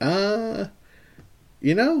 I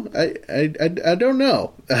don't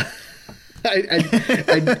know.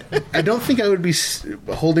 I don't think I would be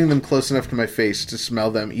holding them close enough to my face to smell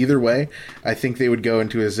them either way. I think they would go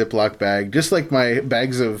into a Ziploc bag, just like my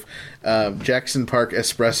bags of Jackson Park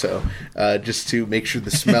espresso, just to make sure the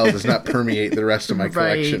smell does not permeate the rest of my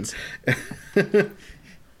collection. Right.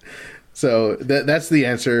 So that's the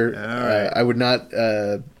answer. All right. I would not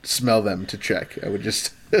smell them to check. I would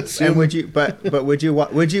just assume. And would you? But would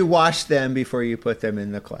you wash them before you put them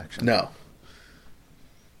in the collection? No.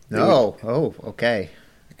 No. Oh, okay.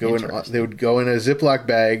 They would go in a Ziploc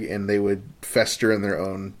bag, and they would fester in their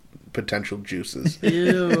own potential juices.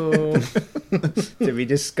 Ew. To be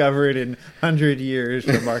discovered in 100 years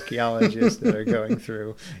from archaeologists that are going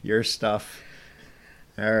through your stuff.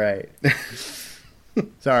 All right.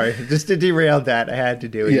 Sorry, just to derail that, I had to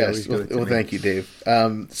do it. You Yes, always do it to me. thank you, Dave.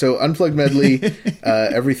 So Unplugged Medley,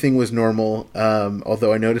 everything was normal.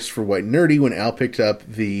 Although I noticed for White Nerdy, when Al picked up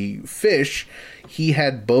the fish, he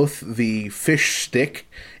had both the fish stick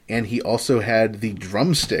and he also had the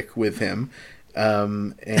drumstick with him.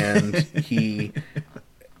 And he,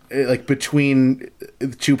 like between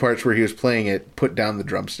the two parts where he was playing it, put down the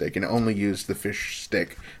drumstick and only used the fish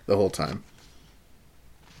stick the whole time.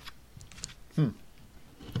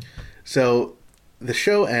 So the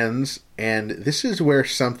show ends, and this is where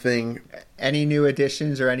something... Any new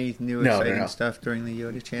additions or any new No, exciting no. stuff during the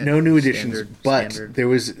Yoda chant? No new additions, but Standard. there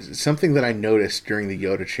was something that I noticed during the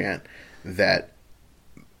Yoda chant that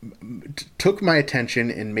took my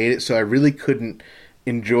attention and made it so I really couldn't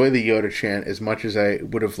enjoy the Yoda chant as much as I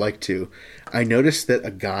would have liked to. I noticed that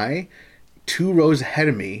a guy 2 rows ahead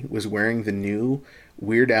of me was wearing the new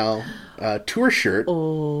Weird Al tour shirt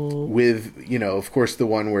with, of course, the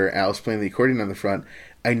one where Al's playing the accordion on the front.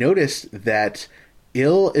 I noticed that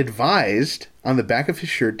Ill-Advised on the back of his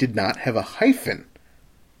shirt did not have a hyphen.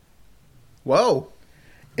 Whoa.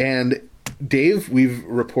 And Dave, we've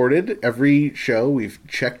reported every show. We've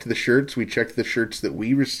checked the shirts. We checked the shirts that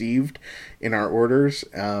we received in our orders.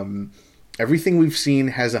 Everything we've seen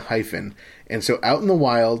has a hyphen. And so out in the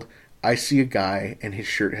wild, I see a guy and his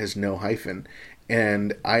shirt has no hyphen.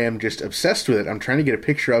 And I am just obsessed with it. I'm trying to get a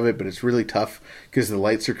picture of it, but it's really tough because the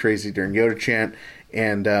lights are crazy during Yoda chant.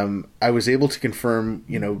 And I was able to confirm,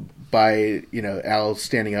 by, Al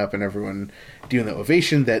standing up and everyone doing the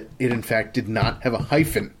ovation that it, in fact, did not have a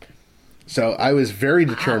hyphen. So I was very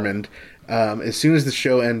determined. As soon as the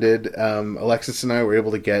show ended, Alexis and I were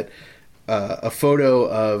able to get a photo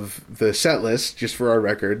of the set list just for our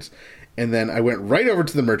records. And then I went right over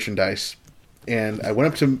to the merchandise. And I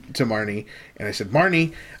went up to Marnie, and I said,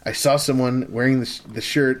 Marnie, I saw someone wearing the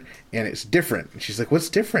shirt, and it's different. And she's like, what's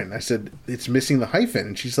different? I said, it's missing the hyphen.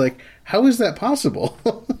 And she's like, how is that possible?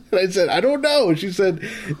 And I said, I don't know. And she said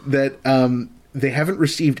that they haven't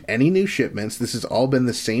received any new shipments. This has all been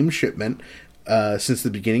the same shipment since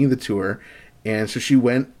the beginning of the tour. And so she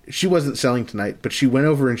wasn't selling tonight, but she went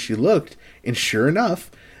over and she looked, and sure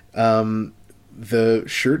enough, the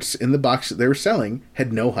shirts in the box that they were selling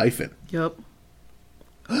had no hyphen. Yep.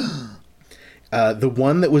 The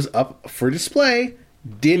one that was up for display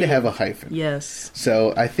did have a hyphen. Yes.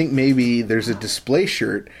 So I think maybe there's a display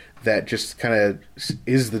shirt that just kind of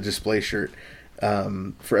is the display shirt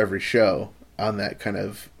for every show on that kind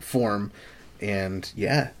of form. And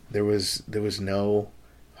yeah, there was no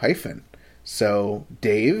hyphen. So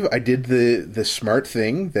Dave, I did the smart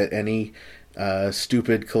thing that any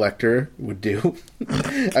stupid collector would do.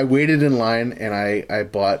 I waited in line and I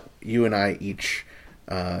bought you and I each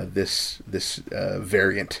this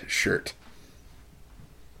variant shirt.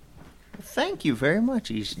 Thank you very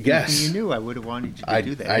much. Yes. You knew I would have wanted you to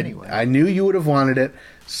do that anyway. I knew you would have wanted it,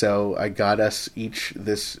 so I got us each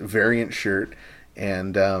this variant shirt.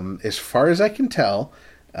 And as far as I can tell,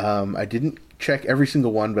 I didn't check every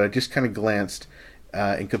single one, but I just kind of glanced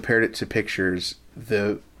and compared it to pictures.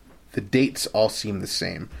 The dates all seem the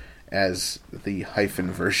same as the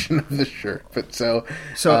hyphen version of the shirt. But so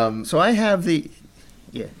I have the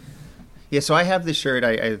so I have the shirt.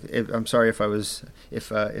 I'm sorry if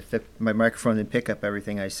my microphone didn't pick up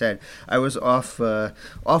everything I said. I was off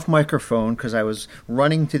microphone because I was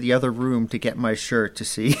running to the other room to get my shirt to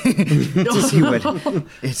see what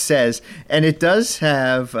it says, and it does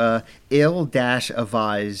have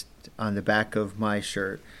ill-advised on the back of my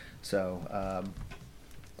shirt. So.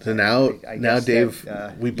 So now, I guess Dave,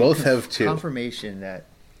 that, we both have two. Confirmation that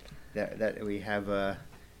we have.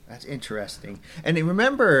 That's interesting. And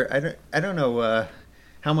remember, I don't know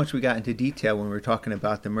how much we got into detail when we were talking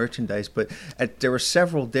about the merchandise, but there were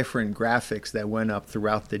several different graphics that went up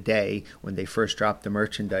throughout the day when they first dropped the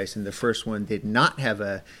merchandise, and the first one did not have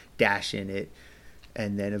a dash in it,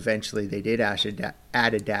 and then eventually they did add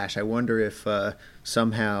a dash. I wonder if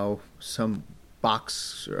somehow some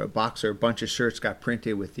box or a bunch of shirts got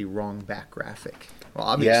printed with the wrong back graphic. Well,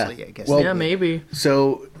 obviously, Yeah. I guess. Well, Yeah, maybe.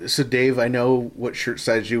 So Dave, I know what shirt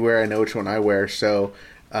size you wear. I know which one I wear. So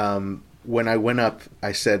when I went up,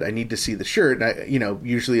 I said I need to see the shirt. And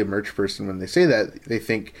usually a merch person, when they say that, they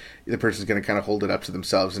think the person's going to kind of hold it up to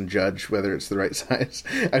themselves and judge whether it's the right size.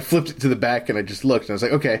 I flipped it to the back and I just looked and I was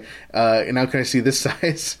like, okay, and now can I see this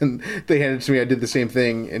size? And they handed it to me. I did the same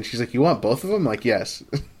thing. And she's like, you want both of them? I'm like, yes.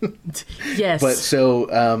 Yes. But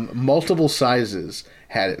so multiple sizes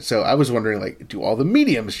had it. So I was wondering, like, do all the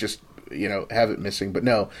mediums just, have it missing? But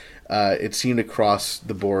no, it seemed across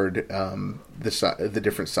the board, the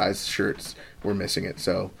different size shirts were missing it.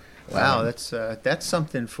 So Wow, that's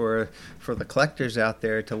something for the collectors out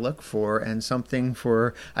there to look for, and something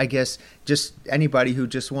for, I guess, just anybody who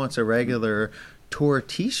just wants a regular tour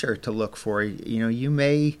T-shirt to look for. You know, you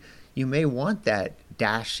may want that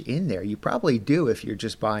dash in there. You probably do if you're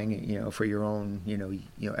just buying it, you know, for your own, you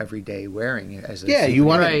know, everyday wearing as a you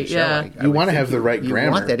want Right, yeah. You want to have the right grammar.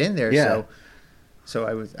 You want that in there. Yeah. So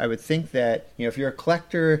I would think that, you know, if you're a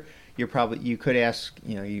collector, you could ask,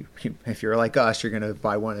 you know, if you're like us, you're going to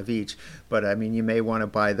buy one of each. But I mean, you may want to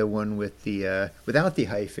buy the one with the without the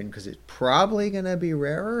hyphen, because it's probably going to be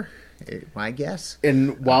rarer. My guess.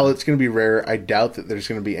 And while it's going to be rare, I doubt that there's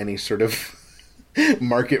going to be any sort of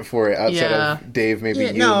market for it outside of Dave, maybe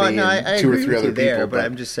you, me, and I two or agree three with other you there, people. But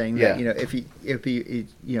I'm just saying that, you know, if you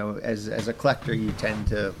you know, as a collector, you tend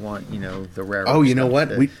to want, you know, the rare. Oh, you know what?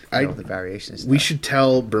 The variations. We should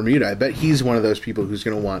tell Bermuda. I bet he's one of those people who's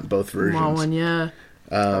going to want both versions. Want one, yeah.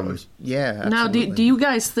 Yeah. Now, absolutely. do you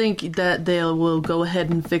guys think that they will go ahead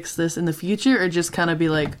and fix this in the future, or just kind of be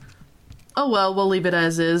like, oh well, we'll leave it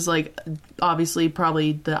as is? Like, obviously,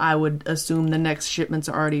 probably I would assume the next shipments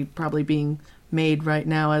are already probably being made right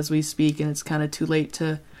now as we speak, and it's kind of too late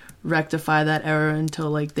to rectify that error until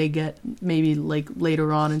like they get maybe like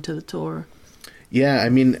later on into the tour. Yeah, I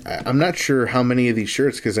mean, I'm not sure how many of these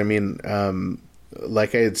shirts, because I mean,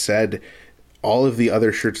 like I had said, all of the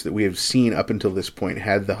other shirts that we have seen up until this point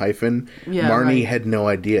had the hyphen. Yeah, Marnie right. had no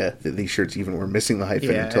idea that these shirts even were missing the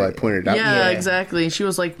hyphen until I pointed it out. Yeah, exactly. She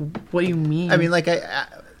was like, "What do you mean?" I mean, like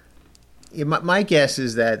my guess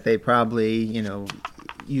is that they probably, you know,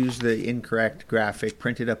 used the incorrect graphic,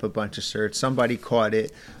 printed up a bunch of shirts. Somebody caught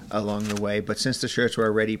it along the way, but since the shirts were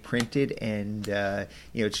already printed, and you know,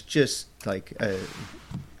 it's just like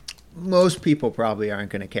most people probably aren't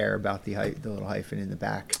going to care about the little hyphen in the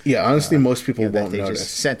back. Yeah, honestly, most people You know, that won't they notice.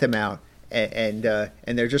 just sent them out, and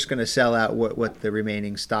they're just going to sell out what the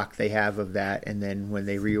remaining stock they have of that, and then when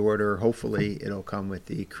they reorder, hopefully it'll come with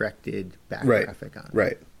the corrected back graphic on it.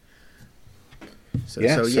 Right. So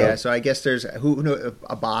Yeah, so I guess there's who know,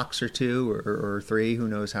 a box or two or three. Who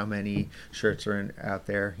knows how many shirts are out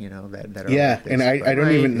there? You know that are Yeah, like this. and I But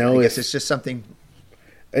don't even know I guess if it's just something.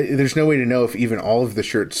 There's no way to know if even all of the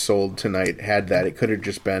shirts sold tonight had that. It could have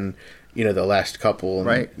just been, you know, the last couple, and,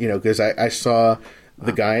 Right. You know, because I saw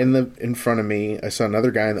the guy in front of me. I saw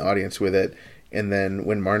another guy in the audience with it, and then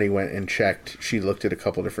when Marnie went and checked, she looked at a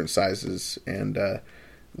couple different sizes, and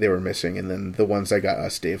they were missing. And then the ones I got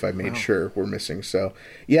us, Dave, I made sure were missing. So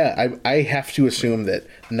yeah, I have to assume that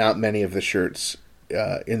not many of the shirts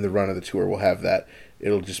in the run of the tour will have that.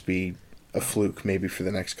 It'll just be a fluke, maybe for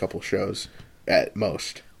the next couple shows at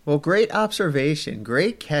most. Well, great observation,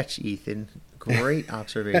 great catch, Ethan. Great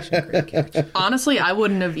observation, great catch. Honestly, I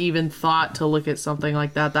wouldn't have even thought to look at something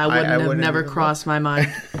like that. That wouldn't have wouldn't never even crossed my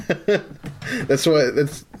mind. That's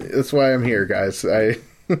why I'm here, guys.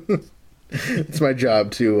 It's my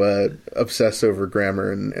job to obsess over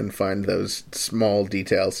grammar and find those small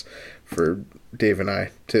details for Dave and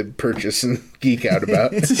I to purchase and geek out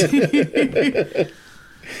about.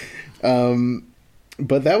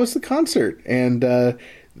 But that was the concert, and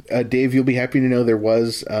Dave, you'll be happy to know there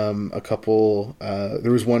was a couple.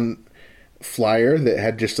 There was one flyer that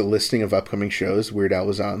had just a listing of upcoming shows Weird Al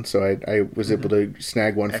was on, so I was able to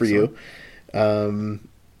snag one for you.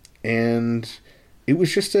 And it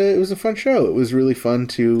was just it was a fun show. It was really fun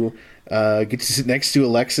to get to sit next to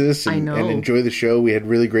Alexis and enjoy the show. We had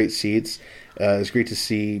really great seats. It was great to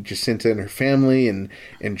see Jacinta and her family, and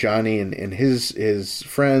Johnny and his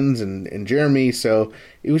friends, and Jeremy. So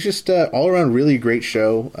it was just all around really great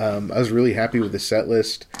show. I was really happy with the set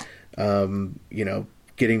list. You know,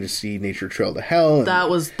 getting to see Nature Trail to Hell. And That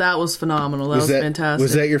was phenomenal. That was fantastic.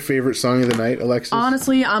 Was that your favorite song of the night, Alexis?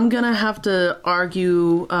 Honestly, I'm gonna have to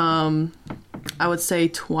argue. I would say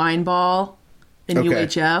Twine Ball in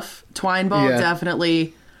UHF. Twine Ball,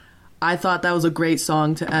 definitely. I thought that was a great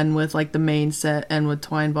song to end with, like the main set, end with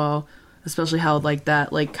Twine Ball, especially how like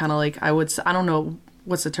that, like kind of like I don't know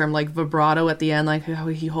what's the term, like vibrato at the end, like how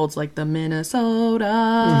he holds like the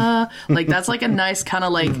Minnesota, like that's like a nice kind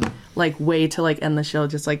of like way to like end the show.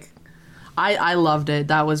 Just like I loved it.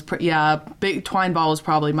 That was Big Twine Ball was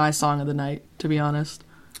probably my song of the night, to be honest.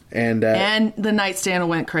 And the Nightstand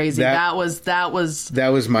went crazy. That was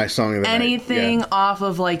my song of the night. Anything off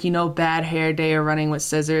of like, you know, Bad Hair Day or Running with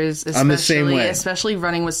Scissors, I'm the same way. Especially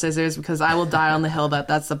Running with Scissors, because I will die on the hill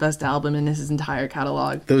that's the best album in his entire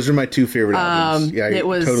catalog. Those are my two favorite albums. Yeah, I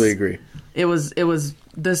totally agree. It was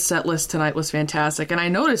this set list tonight was fantastic, and I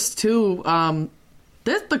noticed too.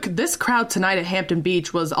 This crowd tonight at Hampton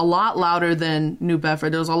Beach was a lot louder than New Bedford.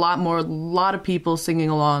 There was a lot of people singing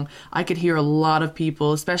along. I could hear a lot of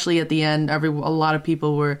people, especially at the end. A lot of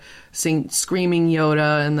people were screaming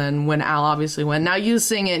Yoda, and then when Al obviously went, "Now you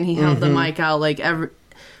sing it," and he held the mic out like I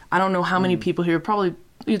don't know how many people here. Probably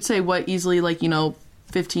you'd say easily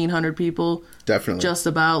 1,500 people. Definitely, just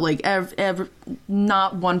about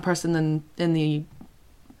not one person in the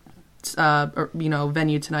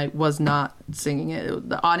venue tonight was not singing it.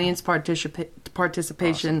 The audience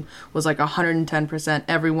participation was 110%.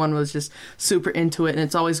 Everyone was just super into it, and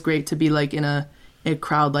it's always great to be in a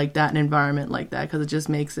crowd like that, an environment like that, because it just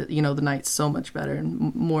makes it the night so much better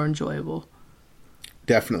and more enjoyable.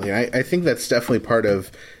 Definitely. I think that's definitely part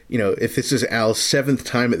of, if this is Al's 7th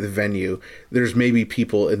time at the venue, there's maybe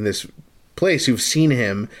people in this place who've seen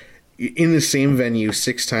him in the same venue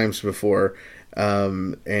 6 times before.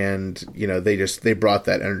 And they brought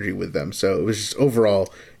that energy with them. So it was just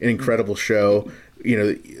overall an incredible show.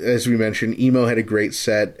 As we mentioned, Emo had a great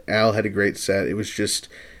set. Al had a great set. It was just,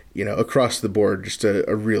 across the board, just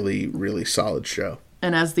a really, really solid show.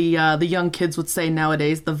 And as the young kids would say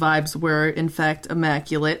nowadays, the vibes were in fact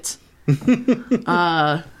immaculate.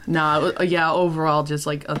 Overall, just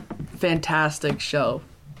a fantastic show.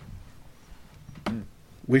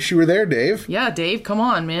 Wish you were there, Dave. Yeah, Dave, come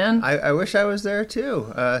on, man. I wish I was there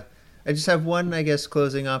too. I just have one,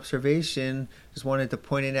 closing observation. Just wanted to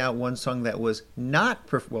point out one song that was not,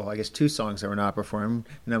 2 songs that were not performed.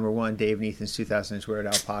 Number one, Dave and Ethan's 2000 Weird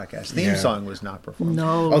Al podcast theme song was not performed.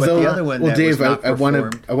 No. Although, the other one Dave, I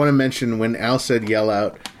want to mention when Al said yell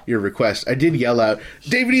out your request, I did yell out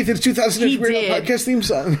Dave and Ethan's 2000 Weird Al podcast theme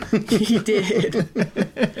song. He did.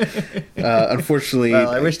 Unfortunately,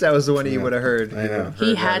 I wish that was the one he would have heard. I know.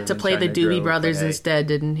 He had to play the Doobie Brothers instead,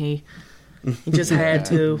 didn't he? He just had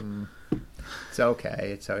to. It's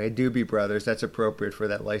okay. Doobie Brothers. That's appropriate for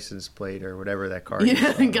that license plate or whatever that car.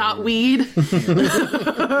 Yeah, got weed. Nice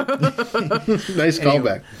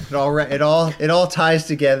callback. It all ties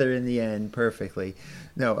together in the end perfectly.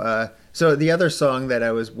 No. So the other song that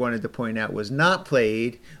I wanted to point out was not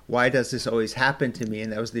played. Why Does This Always Happen to Me?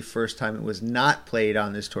 And that was the first time it was not played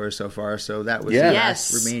on this tour so far. So that was the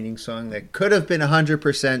last remaining song that could have been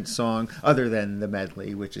 100% song, other than the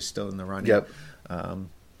medley, which is still in the running. Yep.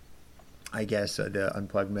 I guess the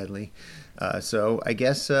Unplugged medley. So I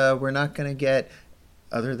guess we're not going to get,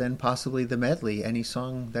 other than possibly the medley, any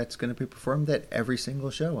song that's going to be performed at every single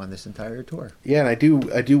show on this entire tour. Yeah, and I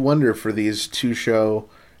do wonder for these 2 show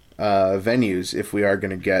venues if we are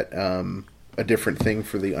going to get a different thing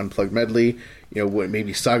for the Unplugged medley.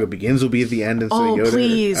 Maybe Saga Begins will be at the end instead of Yoda. Oh,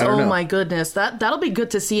 please. Oh, my goodness. That'll be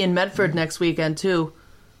good to see in Medford next weekend, too.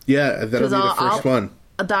 Yeah, that'll be the first one.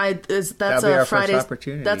 That's our a Friday. first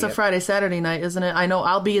opportunity. That's a Friday Saturday night, isn't it? I know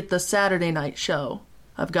I'll be at the Saturday night show.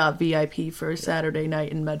 I've got VIP for Saturday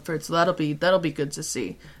night in Medford, so that'll be good to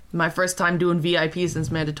see. My first time doing VIP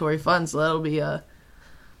since Mandatory Fun, so that'll be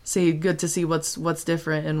good to see what's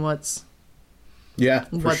different and what's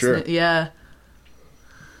sure. Yeah.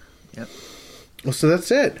 Yep. Well, so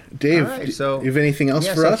that's it, Dave. All right, so you have anything else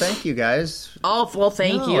for us? Thank you, guys. Oh well,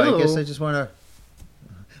 thank you. I guess I just want to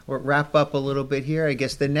wrap up a little bit here. I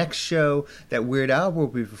guess the next show that Weird Al will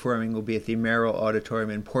be performing will be at the Merrill Auditorium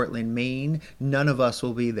in Portland, Maine. None of us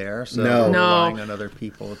will be there, so we're relying on other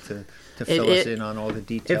people to fill us in on all the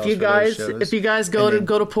details. If you guys go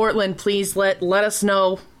to Portland, please let us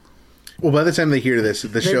know. Well, by the time they hear this,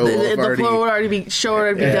 the show will already be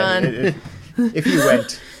done. If you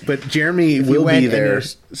went. But Jeremy will be there,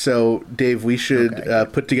 so Dave, we should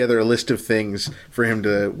put together a list of things for him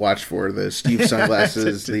to watch for. The Steve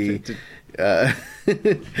sunglasses,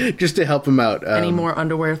 just to help him out. Any more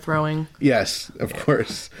underwear throwing? Yes, of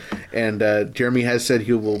course. And Jeremy has said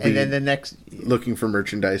he will be and then the next looking for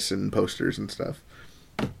merchandise and posters and stuff.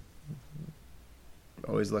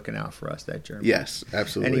 Always looking out for us, that Jeremy. Yes,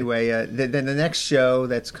 absolutely. Anyway, then the next show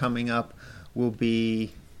that's coming up will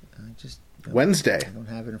be Wednesday. I don't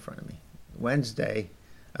have it in front of me. Wednesday.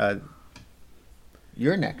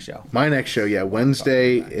 Your next show. My next show, yeah.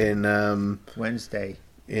 Wednesday in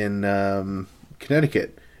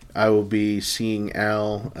Connecticut. I will be seeing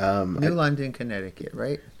Al. New London, Connecticut,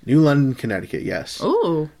 right? New London, Connecticut, yes.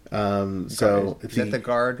 Ooh. So is that the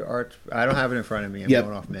Guard Art? I don't have it in front of me. I'm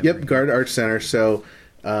going off memory. Yep, Guard Art Center. So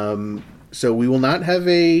we will not have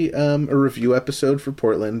a review episode for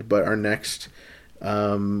Portland, but our next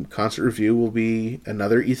concert review will be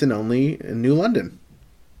another Ethan only in New London.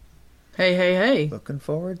 Hey. Looking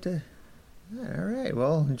forward to All right.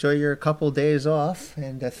 Well, enjoy your couple days off,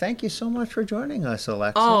 and thank you so much for joining us,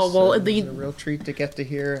 Alexis. Oh, well, It was a real treat to get to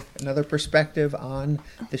hear another perspective on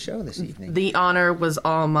the show this evening. The honor was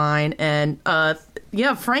all mine, and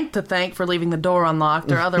Frank to thank for leaving the door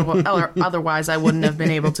unlocked, or otherwise I wouldn't have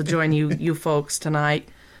been able to join you folks tonight.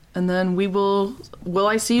 And then will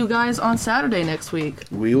I see you guys on Saturday next week?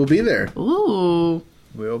 We will be there. Ooh,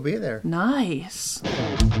 We'll be there. nice.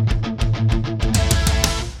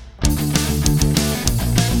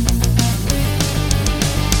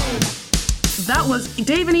 That was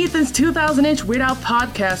Dave and Ethan's 2000-inch Weird Al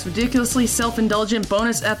podcast, ridiculously self-indulgent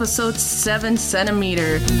bonus episode 7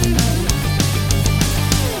 centimeter.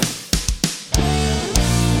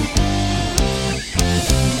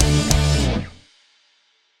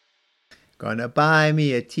 Gonna buy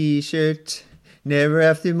me a t-shirt, never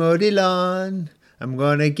have to mow the lawn. I'm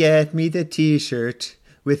gonna get me the t-shirt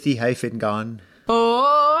with the hyphen gone.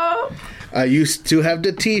 Oh! I used to have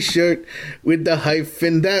the t-shirt with the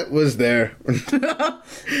hyphen that was there.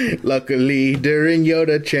 Luckily, during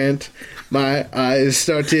Yoda chant, my eyes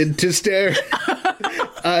started to stare.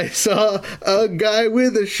 I saw a guy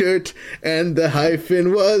with a shirt, and the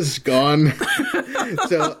hyphen was gone.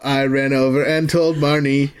 So I ran over and told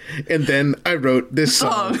Marnie, and then I wrote this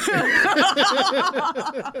song.